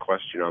produce their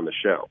question on the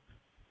show.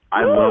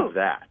 I love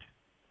that.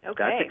 Okay.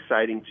 That's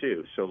exciting,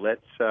 too. So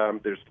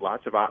there's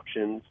lots of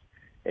options,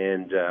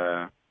 and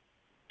I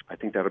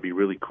think that'll be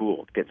really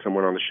cool to get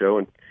someone on the show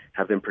and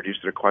have them produce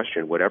their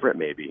question, whatever it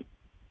may be.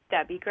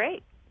 That'd be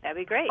great.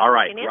 All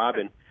right,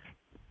 Robin.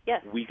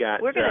 Yes. We're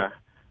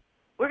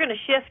gonna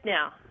shift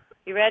now.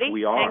 You ready?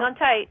 We are. Hang on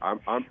tight.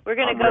 We're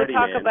going to go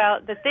talk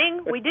about the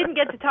thing we didn't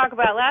get to talk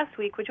about last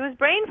week, which was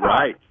brain fog.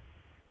 Right.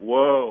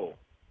 Whoa.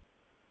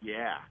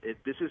 Yeah.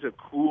 This is a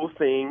cool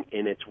thing,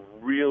 and it's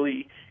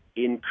really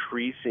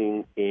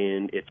increasing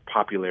in its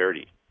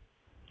popularity.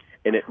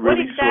 And it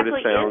really sort of sounds... What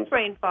exactly is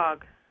brain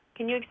fog?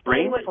 Can you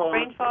explain what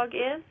brain fog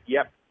is?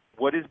 Yep.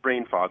 What is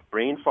brain fog?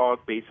 Brain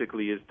fog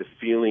basically is the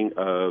feeling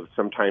of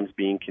sometimes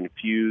being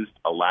confused,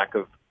 a lack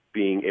of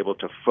being able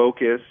to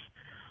focus,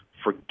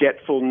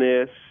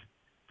 forgetfulness,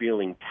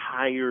 feeling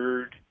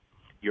tired,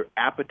 your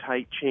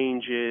appetite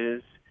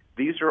changes.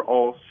 These are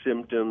all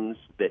symptoms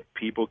that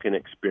people can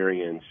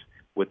experience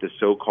with the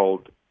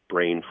so-called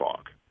brain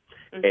fog.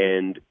 Mm-hmm.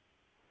 And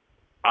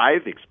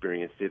I've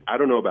experienced it. I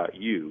don't know about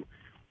you,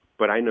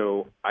 but I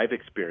know I've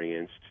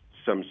experienced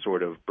some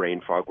sort of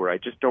brain fog where I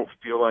just don't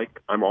feel like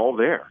I'm all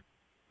there.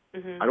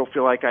 Mm-hmm. I don't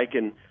feel like I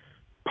can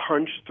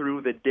punch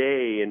through the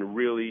day and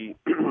really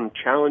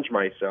challenge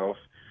myself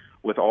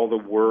with all the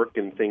work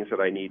and things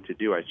that I need to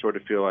do. I sort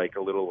of feel like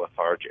a little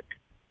lethargic.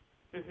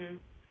 Mm-hmm.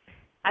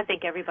 I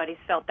think everybody's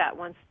felt that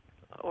once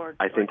or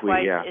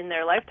twice in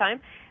their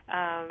lifetime.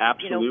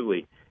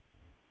 Absolutely.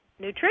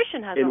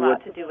 Nutrition has a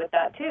lot to do with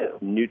that, too.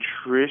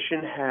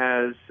 Nutrition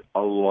has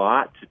a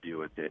lot to do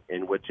with it.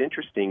 And what's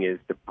interesting is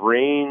the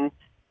brain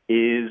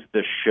is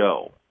the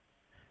show.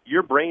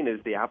 Your brain is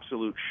the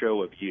absolute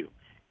show of you.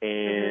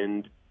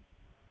 And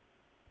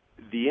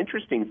the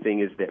interesting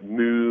thing is that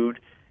mood,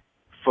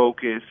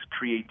 focus,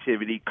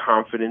 creativity,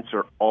 confidence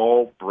are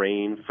all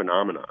brain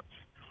phenomena.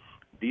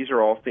 These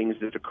are all things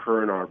that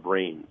occur in our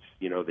brains,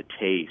 the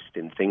taste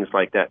and things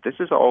like that. This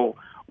is all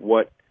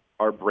what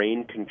our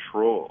brain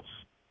controls.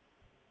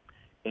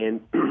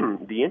 And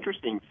the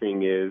interesting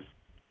thing is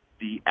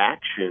the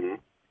action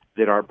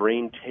that our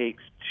brain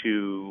takes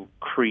to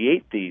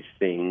create these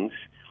things.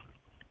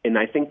 And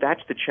I think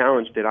that's the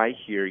challenge that I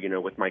hear,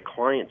 with my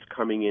clients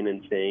coming in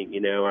and saying,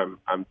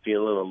 I'm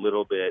feeling a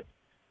little bit,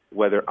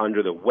 whether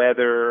under the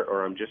weather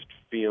or I'm just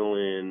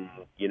feeling,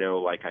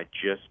 like I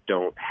just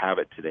don't have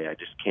it today. I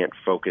just can't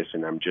focus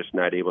and I'm just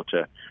not able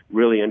to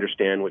really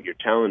understand what you're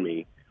telling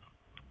me.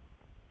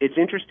 It's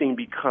interesting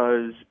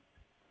because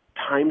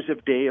times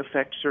of day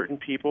affect certain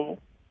people.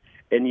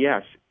 And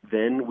yes,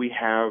 then we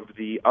have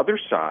the other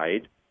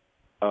side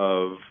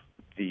of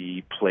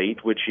the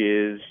plate, which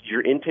is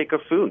your intake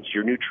of foods,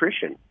 your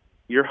nutrition,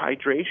 your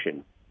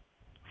hydration.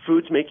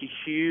 Foods make a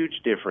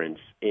huge difference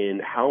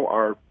in how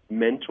our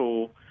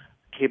mental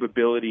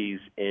capabilities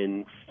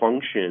and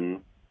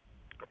function,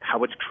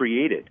 how it's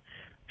created.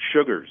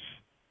 Sugars,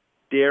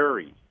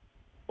 dairy,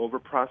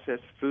 overprocessed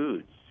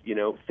foods,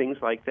 things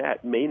like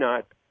that may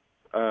not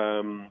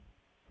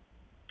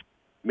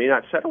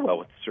settle well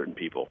with certain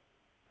people.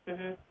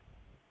 Mm-hmm.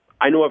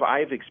 I know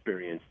I've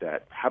experienced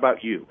that. How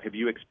about you? Have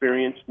you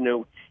experienced,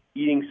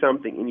 eating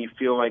something and you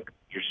feel like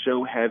you're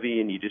so heavy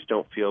and you just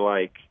don't feel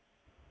like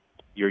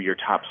you're your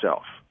top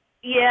self?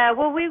 Yeah,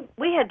 well,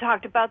 we had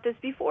talked about this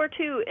before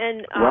too,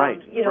 and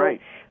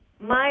right.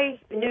 My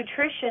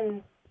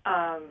nutrition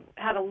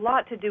had a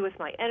lot to do with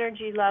my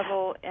energy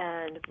level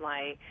and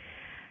my,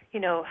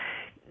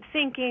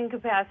 thinking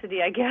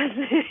capacity, I guess,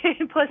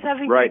 plus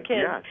having three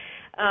kids.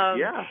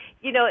 Yes.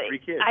 Three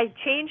kids. I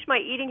changed my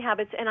eating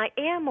habits, and I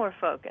am more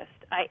focused.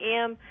 I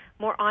am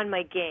more on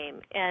my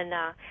game. And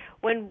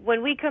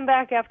when we come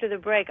back after the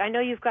break, I know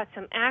you've got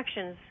some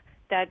actions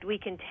that we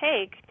can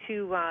take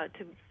to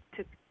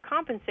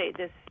compensate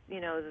this,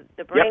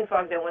 the brain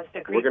fog that wants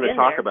to creep in. We're going to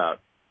talk about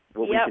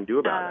what we can do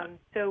about it.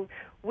 So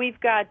we've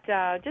got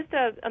just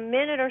a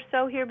minute or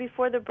so here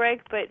before the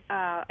break, but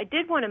I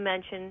did want to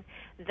mention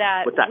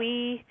that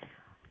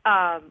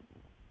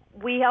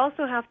we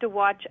also have to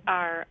watch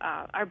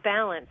our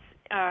balance.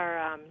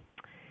 A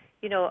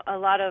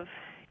lot of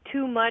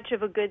too much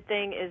of a good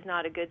thing is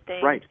not a good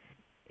thing. Right.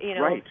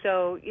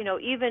 So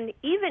even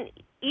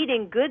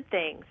eating good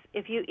things,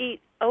 if you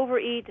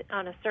overeat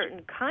on a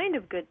certain kind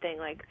of good thing,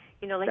 like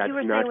you were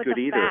saying with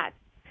the fat.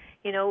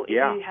 If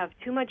you have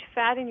too much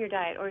fat in your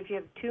diet, or if you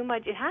have too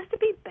much, it has to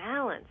be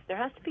balanced. There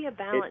has to be a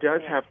balance. It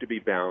does have to be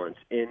balanced,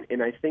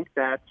 and I think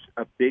that's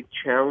a big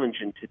challenge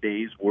in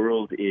today's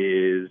world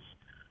is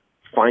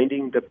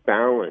finding the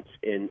balance.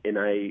 And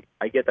I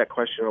get that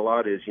question a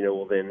lot is,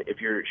 well, then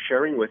if you're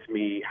sharing with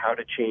me how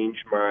to change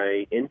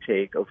my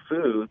intake of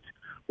foods,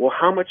 well,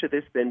 how much of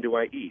this then do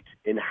I eat,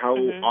 and how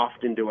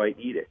often do I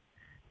eat it?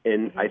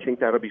 And I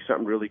think that'll be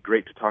something really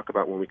great to talk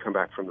about when we come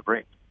back from the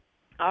break.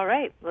 All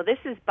right. Well, this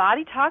is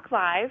Body Talk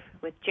Live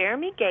with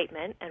Jeremy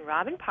Gateman and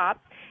Robin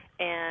Popp,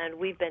 and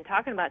we've been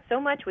talking about so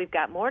much. We've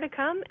got more to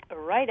come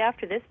right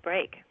after this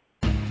break.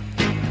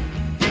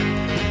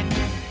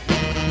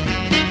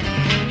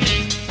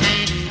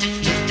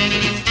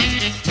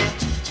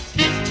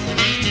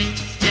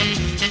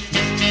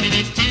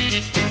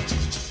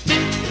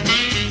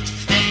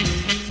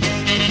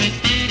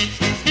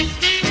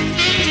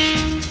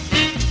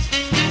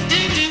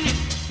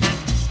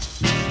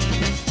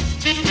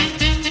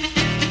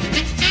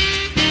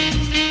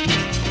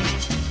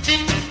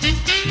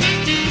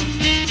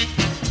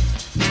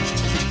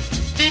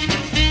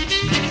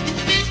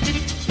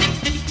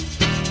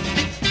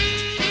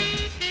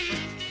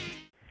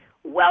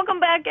 Welcome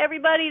back,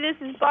 everybody. This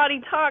is Body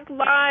Talk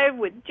Live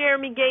with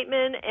Jeremy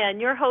Gateman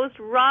and your host,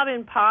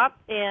 Robin Popp.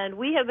 And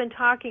we have been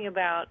talking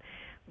about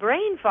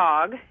brain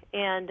fog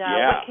and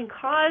what can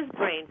cause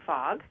brain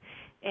fog.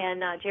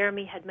 And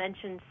Jeremy had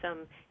mentioned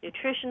some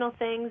nutritional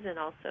things and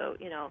also,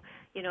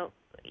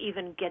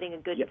 even getting a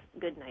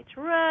good night's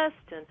rest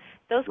and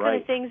those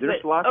kind of things.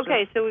 There's lots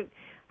so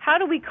how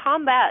do we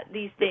combat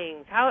these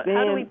things? How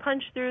do we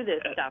punch through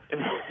this stuff?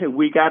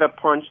 We got to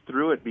punch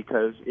through it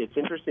because it's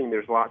interesting.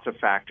 There's lots of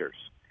factors,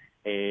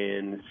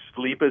 and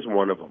sleep is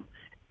one of them.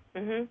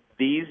 Mm-hmm.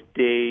 These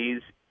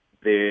days,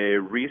 the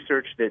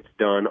research that's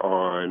done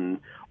on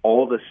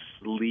all the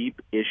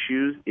sleep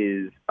issues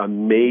is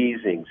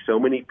amazing. So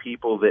many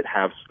people that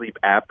have sleep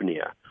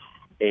apnea,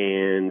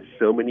 and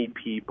so many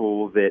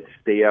people that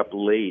stay up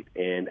late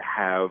and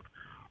have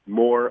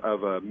more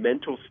of a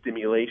mental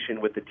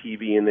stimulation with the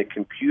TV and the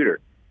computer.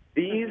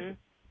 These,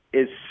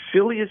 as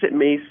silly as it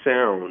may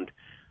sound,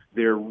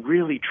 they're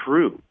really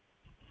true.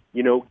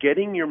 You know,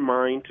 getting your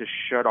mind to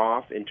shut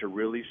off and to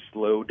really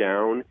slow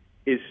down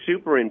is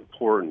super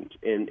important.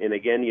 And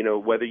again, you know,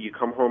 whether you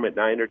come home at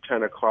 9 or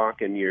 10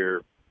 o'clock and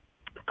you're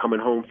coming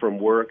home from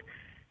work,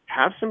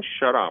 have some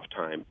shut-off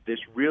time. This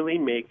really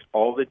makes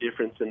all the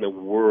difference in the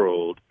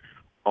world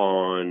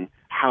on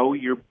how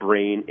your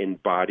brain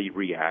and body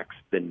reacts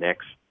the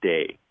next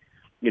day.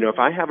 You know, if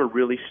I have a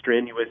really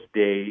strenuous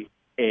day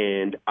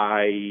and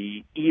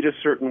I eat a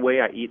certain way,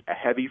 I eat a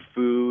heavy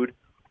food,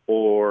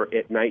 or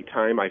at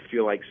nighttime I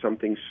feel like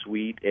something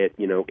sweet at,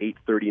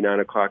 8:30, 9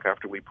 o'clock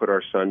after we put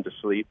our son to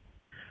sleep,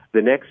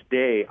 the next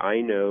day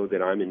I know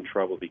that I'm in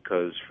trouble,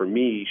 because for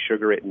me,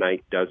 sugar at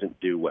night doesn't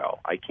do well.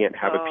 I can't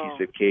have a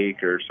piece of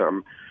cake or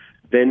something.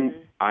 Then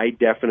I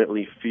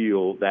definitely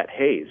feel that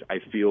haze. I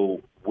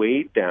feel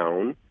weighed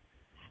down,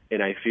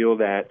 and I feel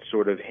that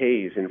sort of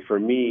haze. And for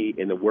me,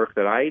 in the work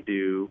that I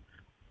do,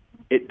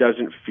 it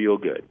doesn't feel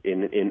good.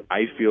 And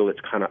I feel it's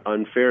kind of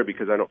unfair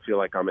because I don't feel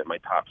like I'm at my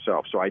top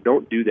self. So I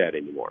don't do that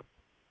anymore.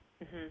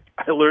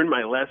 I learned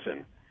my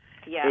lesson.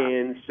 Yeah.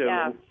 And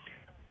so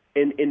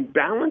in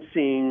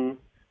balancing,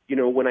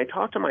 when I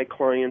talk to my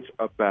clients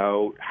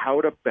about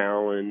how to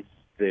balance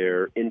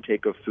their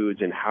intake of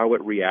foods and how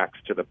it reacts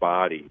to the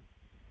body,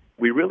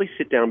 we really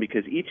sit down,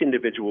 because each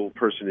individual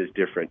person is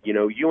different.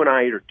 You and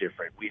I are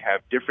different. We have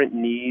different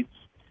needs.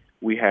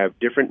 We have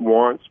different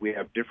wants. We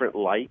have different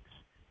likes.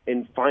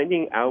 And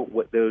finding out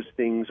what those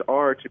things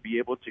are to be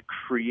able to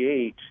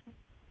create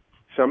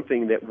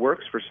something that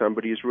works for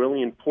somebody is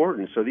really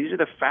important. So these are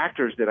the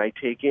factors that I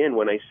take in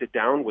when I sit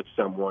down with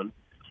someone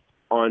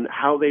on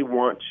how they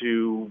want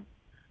to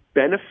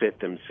benefit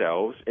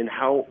themselves and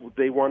how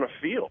they want to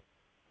feel.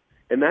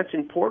 And that's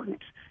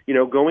important.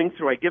 Going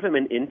through, I give them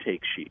an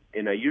intake sheet,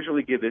 and I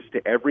usually give this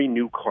to every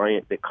new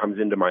client that comes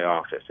into my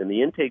office. And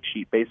the intake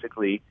sheet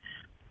basically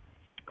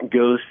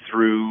goes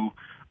through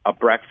a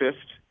breakfast,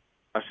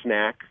 a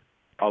snack,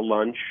 a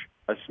lunch,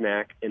 a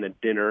snack, and a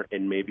dinner,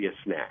 and maybe a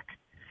snack.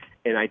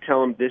 And I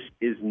tell them this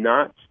is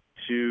not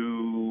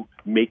to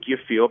make you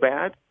feel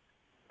bad,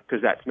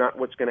 because that's not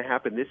what's going to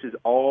happen. This is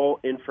all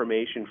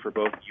information for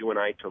both you and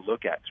I to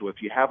look at. So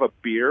if you have a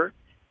beer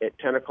at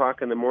 10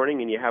 o'clock in the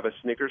morning and you have a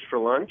Snickers for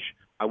lunch,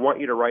 I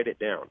want you to write it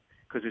down,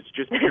 because it's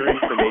just pure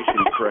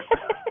information for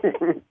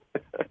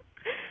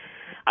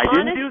I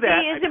didn't do that.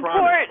 Honesty is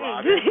important.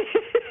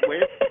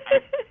 Wait,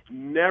 I've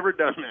never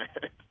done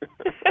that.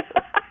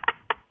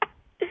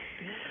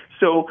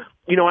 So,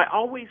 I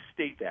always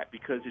state that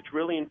because it's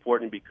really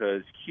important,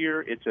 because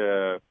here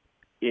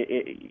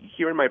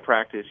here in my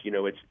practice,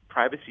 it's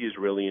privacy is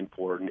really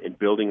important, and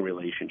building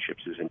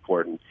relationships is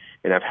important.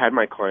 And I've had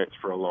my clients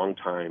for a long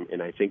time,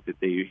 and I think that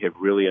they have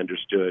really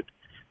understood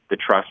the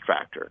trust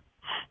factor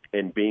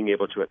and being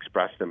able to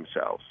express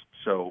themselves.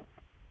 So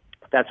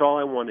that's all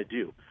I want to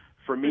do.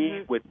 For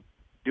me, with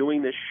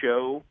doing this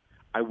show,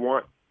 I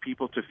want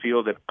people to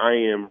feel that I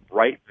am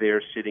right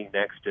there sitting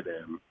next to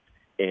them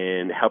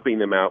and helping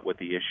them out with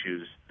the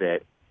issues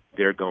that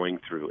they're going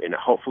through. And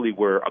hopefully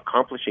we're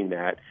accomplishing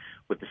that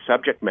with the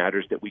subject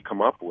matters that we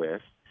come up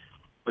with.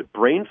 But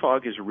brain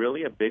fog is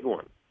really a big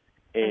one.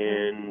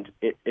 And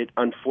it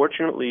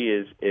unfortunately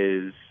is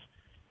as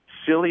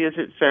silly as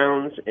it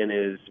sounds and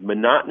as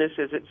monotonous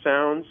as it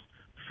sounds,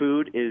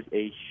 food is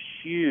a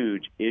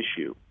huge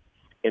issue.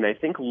 And I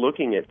think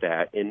looking at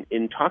that and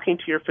in talking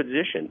to your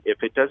physician,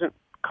 if it doesn't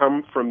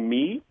come from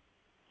me,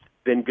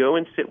 then go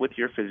and sit with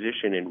your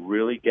physician and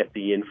really get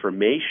the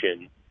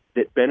information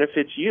that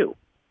benefits you.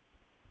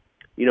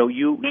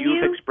 You've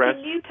expressed...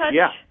 Can you touch...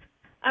 Yeah.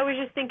 I was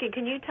just thinking,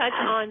 can you touch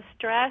on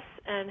stress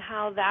and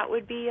how that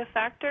would be a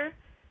factor?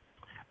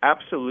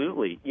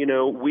 Absolutely.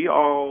 We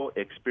all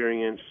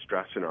experience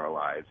stress in our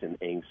lives, and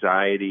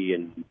anxiety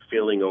and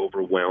feeling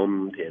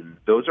overwhelmed, and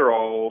those are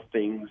all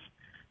things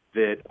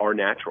that are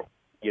natural.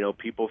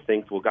 People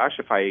think, well, gosh,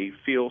 if I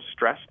feel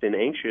stressed and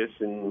anxious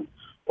and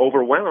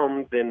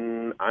overwhelmed,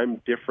 then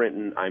I'm different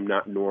and I'm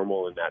not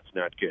normal, and that's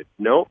not good.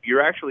 No,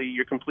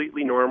 you're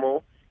completely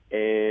normal,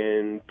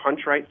 and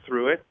punch right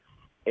through it.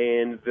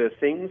 And the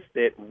things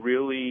that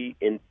really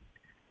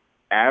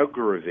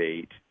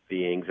aggravate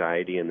the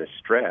anxiety and the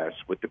stress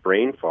with the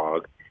brain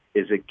fog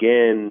is,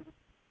 again,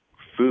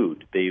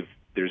 food.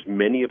 There's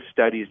many of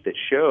studies that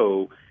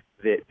show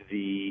that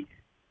the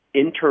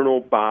internal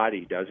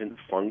body doesn't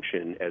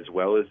function as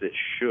well as it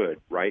should,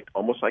 right?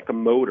 Almost like a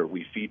motor.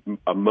 We feed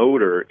a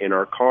motor in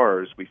our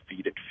cars, we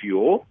feed it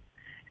fuel,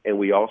 and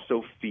we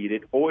also feed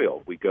it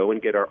oil. We go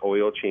and get our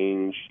oil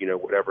change,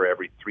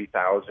 every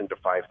 3,000 to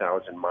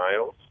 5,000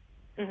 miles.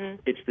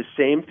 It's the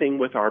same thing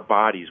with our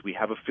bodies. We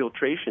have a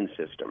filtration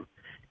system,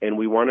 and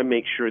we want to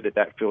make sure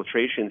that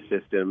filtration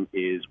system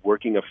is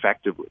working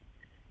effectively.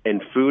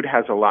 And food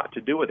has a lot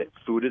to do with it.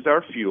 Food is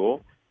our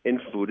fuel, and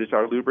food is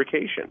our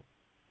lubrication.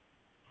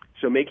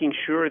 So making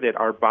sure that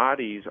our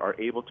bodies are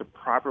able to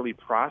properly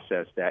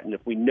process that, and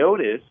if we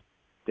notice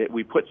that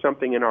we put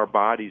something in our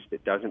bodies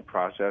that doesn't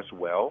process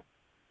well,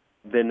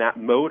 then that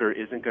motor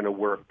isn't going to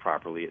work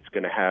properly. It's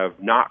going to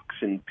have knocks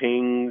and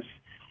pings,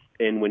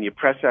 and when you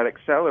press that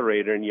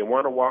accelerator and you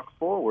want to walk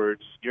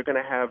forwards, you're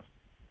going to have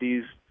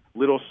these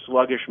little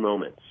sluggish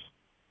moments.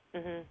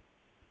 Mm-hmm.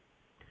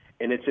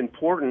 And it's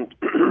important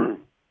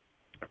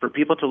for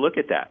people to look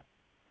at that.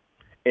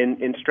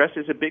 And stress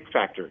is a big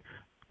factor.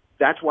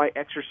 That's why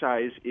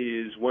exercise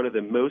is one of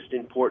the most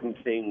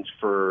important things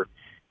for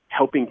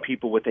helping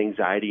people with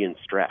anxiety and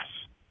stress.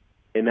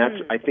 And that's,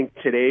 I think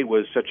today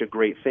was such a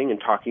great thing in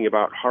talking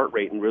about heart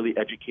rate and really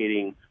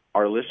educating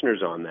our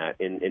listeners on that.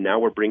 And now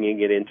we're bringing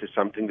it into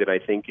something that I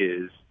think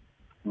is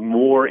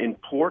more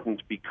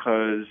important,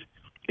 because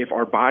if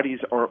our bodies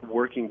aren't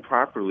working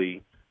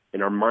properly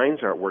and our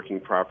minds aren't working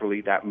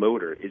properly, that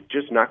motor is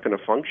just not going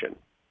to function,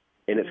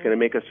 and it's going to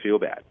make us feel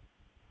bad.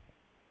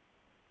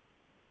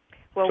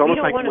 Well, we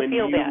don't want to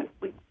feel bad.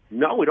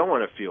 No, we don't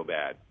want to feel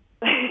bad,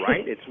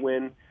 right? It's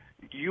when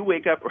you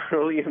wake up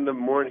early in the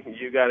morning,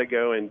 you got to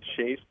go and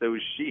chase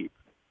those sheep,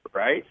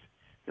 right?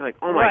 You're like,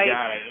 oh my God,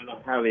 I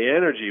don't have the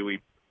energy.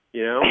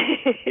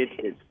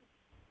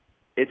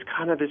 It's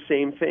kind of the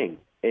same thing.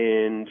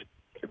 And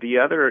the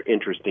other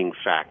interesting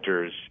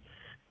factors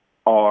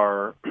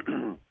are,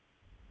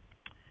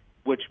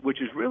 which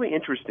is really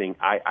interesting.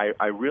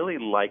 I really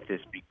like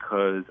this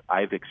because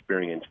I've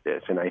experienced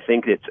this, and I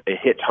think it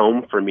hits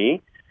home for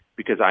me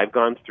because I've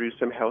gone through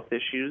some health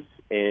issues,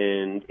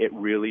 and it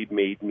really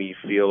made me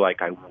feel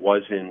like I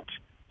wasn't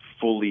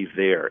fully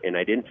there, and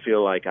I didn't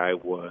feel like I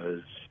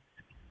was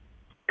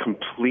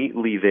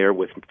completely there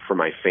for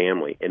my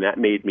family, and that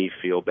made me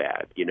feel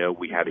bad.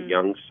 We had a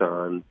young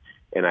son,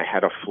 and I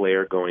had a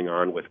flare going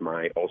on with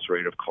my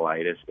ulcerative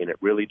colitis, and it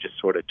really just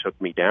sort of took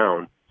me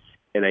down,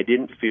 and I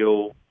didn't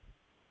feel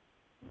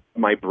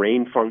my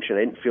brain function.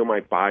 I didn't feel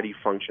my body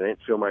function. I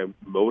didn't feel my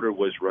motor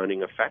was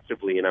running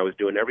effectively, and I was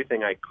doing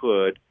everything I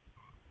could,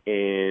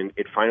 and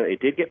it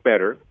did get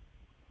better,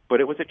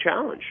 but it was a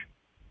challenge.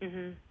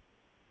 Mm-hmm.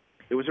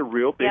 It was a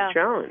real big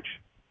challenge.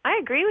 I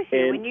agree with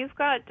you. When you've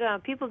got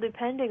people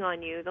depending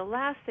on you, the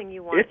last thing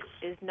you want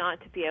is not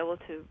to be able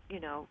to,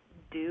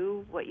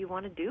 do what you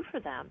want to do for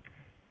them.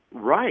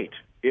 Right.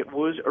 It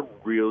was a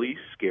really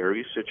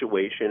scary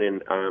situation,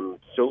 and I'm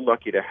so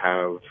lucky to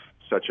have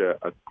such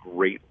a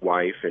great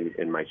wife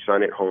and my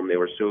son at home. They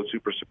were so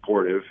super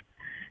supportive.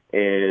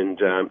 And,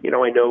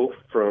 I know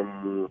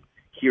from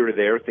here to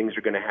there things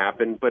are going to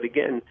happen. But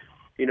again,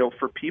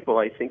 for people,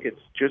 I think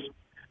it's just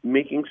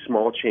making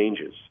small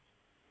changes.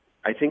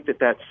 I think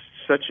that's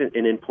such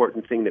an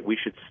important thing that we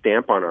should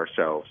stamp on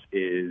ourselves,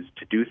 is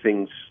to do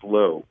things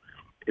slow.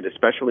 And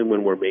especially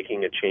when we're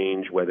making a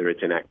change, whether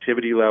it's an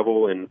activity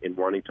level and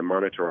wanting to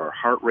monitor our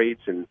heart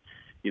rates and,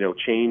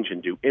 change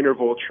and do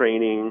interval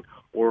training,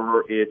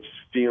 or it's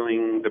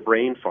feeling the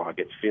brain fog.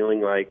 It's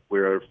feeling like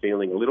we're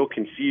feeling a little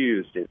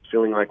confused. It's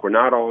feeling like we're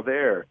not all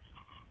there.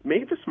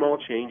 Make the small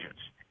changes,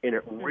 and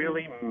it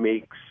really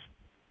makes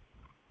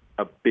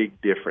a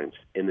big difference.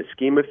 In the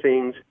scheme of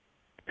things,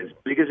 as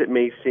big as it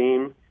may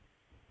seem,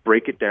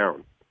 break it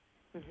down.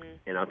 Mm-hmm.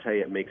 And I'll tell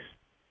you, it makes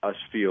us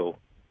feel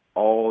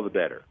all the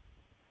better.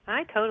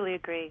 I totally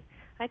agree.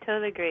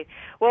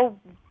 Well,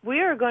 we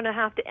are going to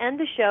have to end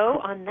the show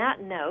on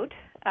that note,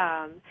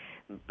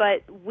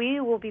 but we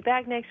will be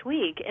back next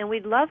week, and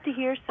we'd love to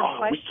hear some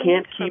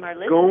questions from our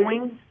listeners.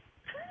 Going?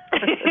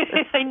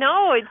 I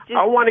know. It's just,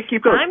 I want to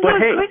keep going. Time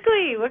goes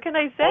quickly. What can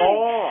I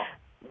say?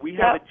 We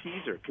have a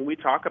teaser. Can we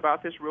talk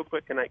about this real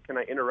quick? Can I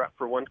interrupt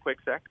for one quick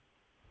sec?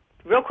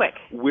 Real quick.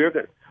 We're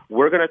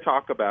going to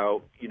talk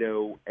about,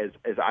 as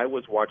I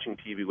was watching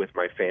TV with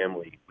my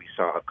family, we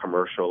saw a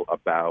commercial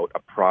about a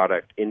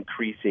product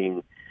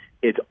increasing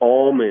its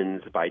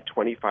almonds by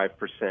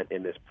 25%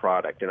 in this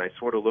product. And I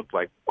sort of looked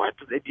like, what?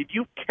 Did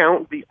you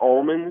count the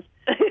almonds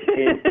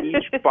in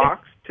each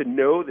box to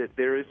know that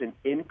there is an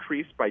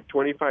increase by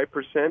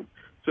 25%?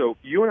 So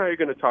you and I are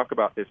going to talk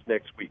about this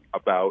next week,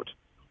 about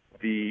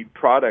the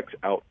products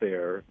out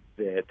there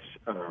that,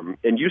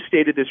 and you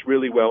stated this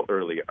really well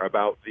earlier,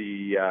 about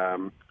the,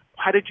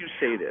 how did you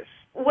say this?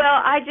 Well,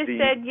 I just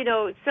said,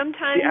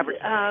 sometimes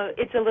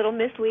it's a little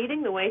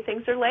misleading the way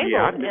things are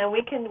labeled. And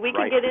we can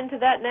get into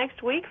that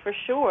next week for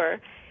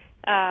sure,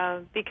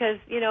 because,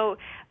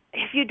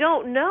 if you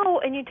don't know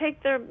and you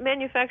take the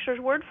manufacturer's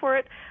word for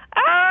it,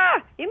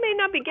 you may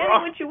not be getting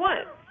what you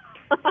want.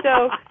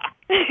 So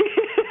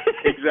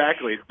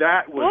exactly.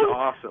 That was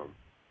awesome.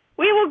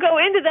 We will go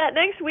into that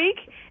next week,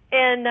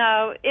 and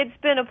it's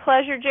been a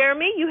pleasure,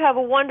 Jeremy. You have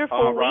a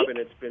wonderful week. Robin,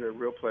 it's been a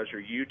real pleasure.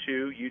 You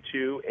too.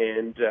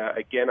 And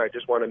again, I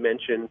just want to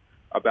mention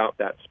about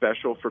that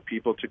special for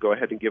people to go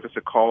ahead and give us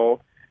a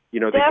call. They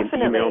Definitely.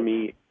 can email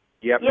me.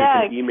 Yep,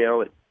 yeah. They can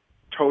email at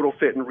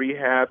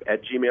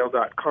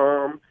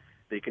totalfitandrehab@gmail.com.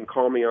 They can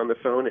call me on the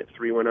phone at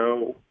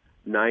 310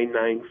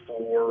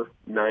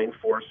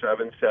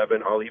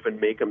 994-9477. I'll even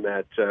make them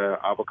that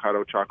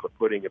avocado chocolate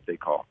pudding if they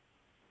call.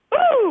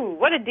 Ooh,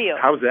 what a deal.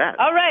 How's that?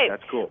 All right.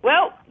 That's cool.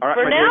 Well, right,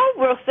 for now,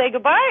 we'll say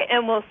goodbye,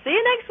 and we'll see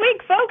you next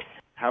week, folks.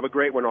 Have a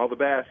great one. All the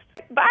best.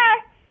 Bye.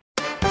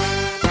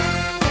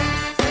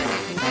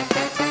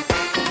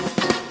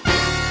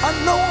 I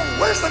know I'm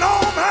wasting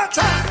all my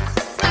time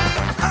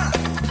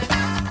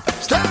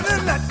standing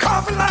in that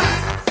coffee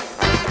line.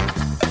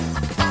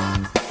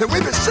 Then we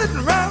been sitting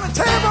around the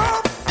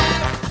table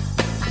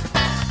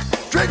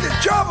drinking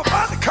Java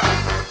by the cup.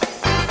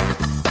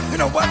 You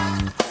know what?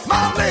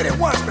 My lady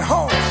wants me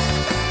home,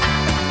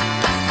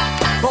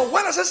 but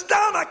when I sit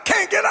down, I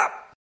can't get up.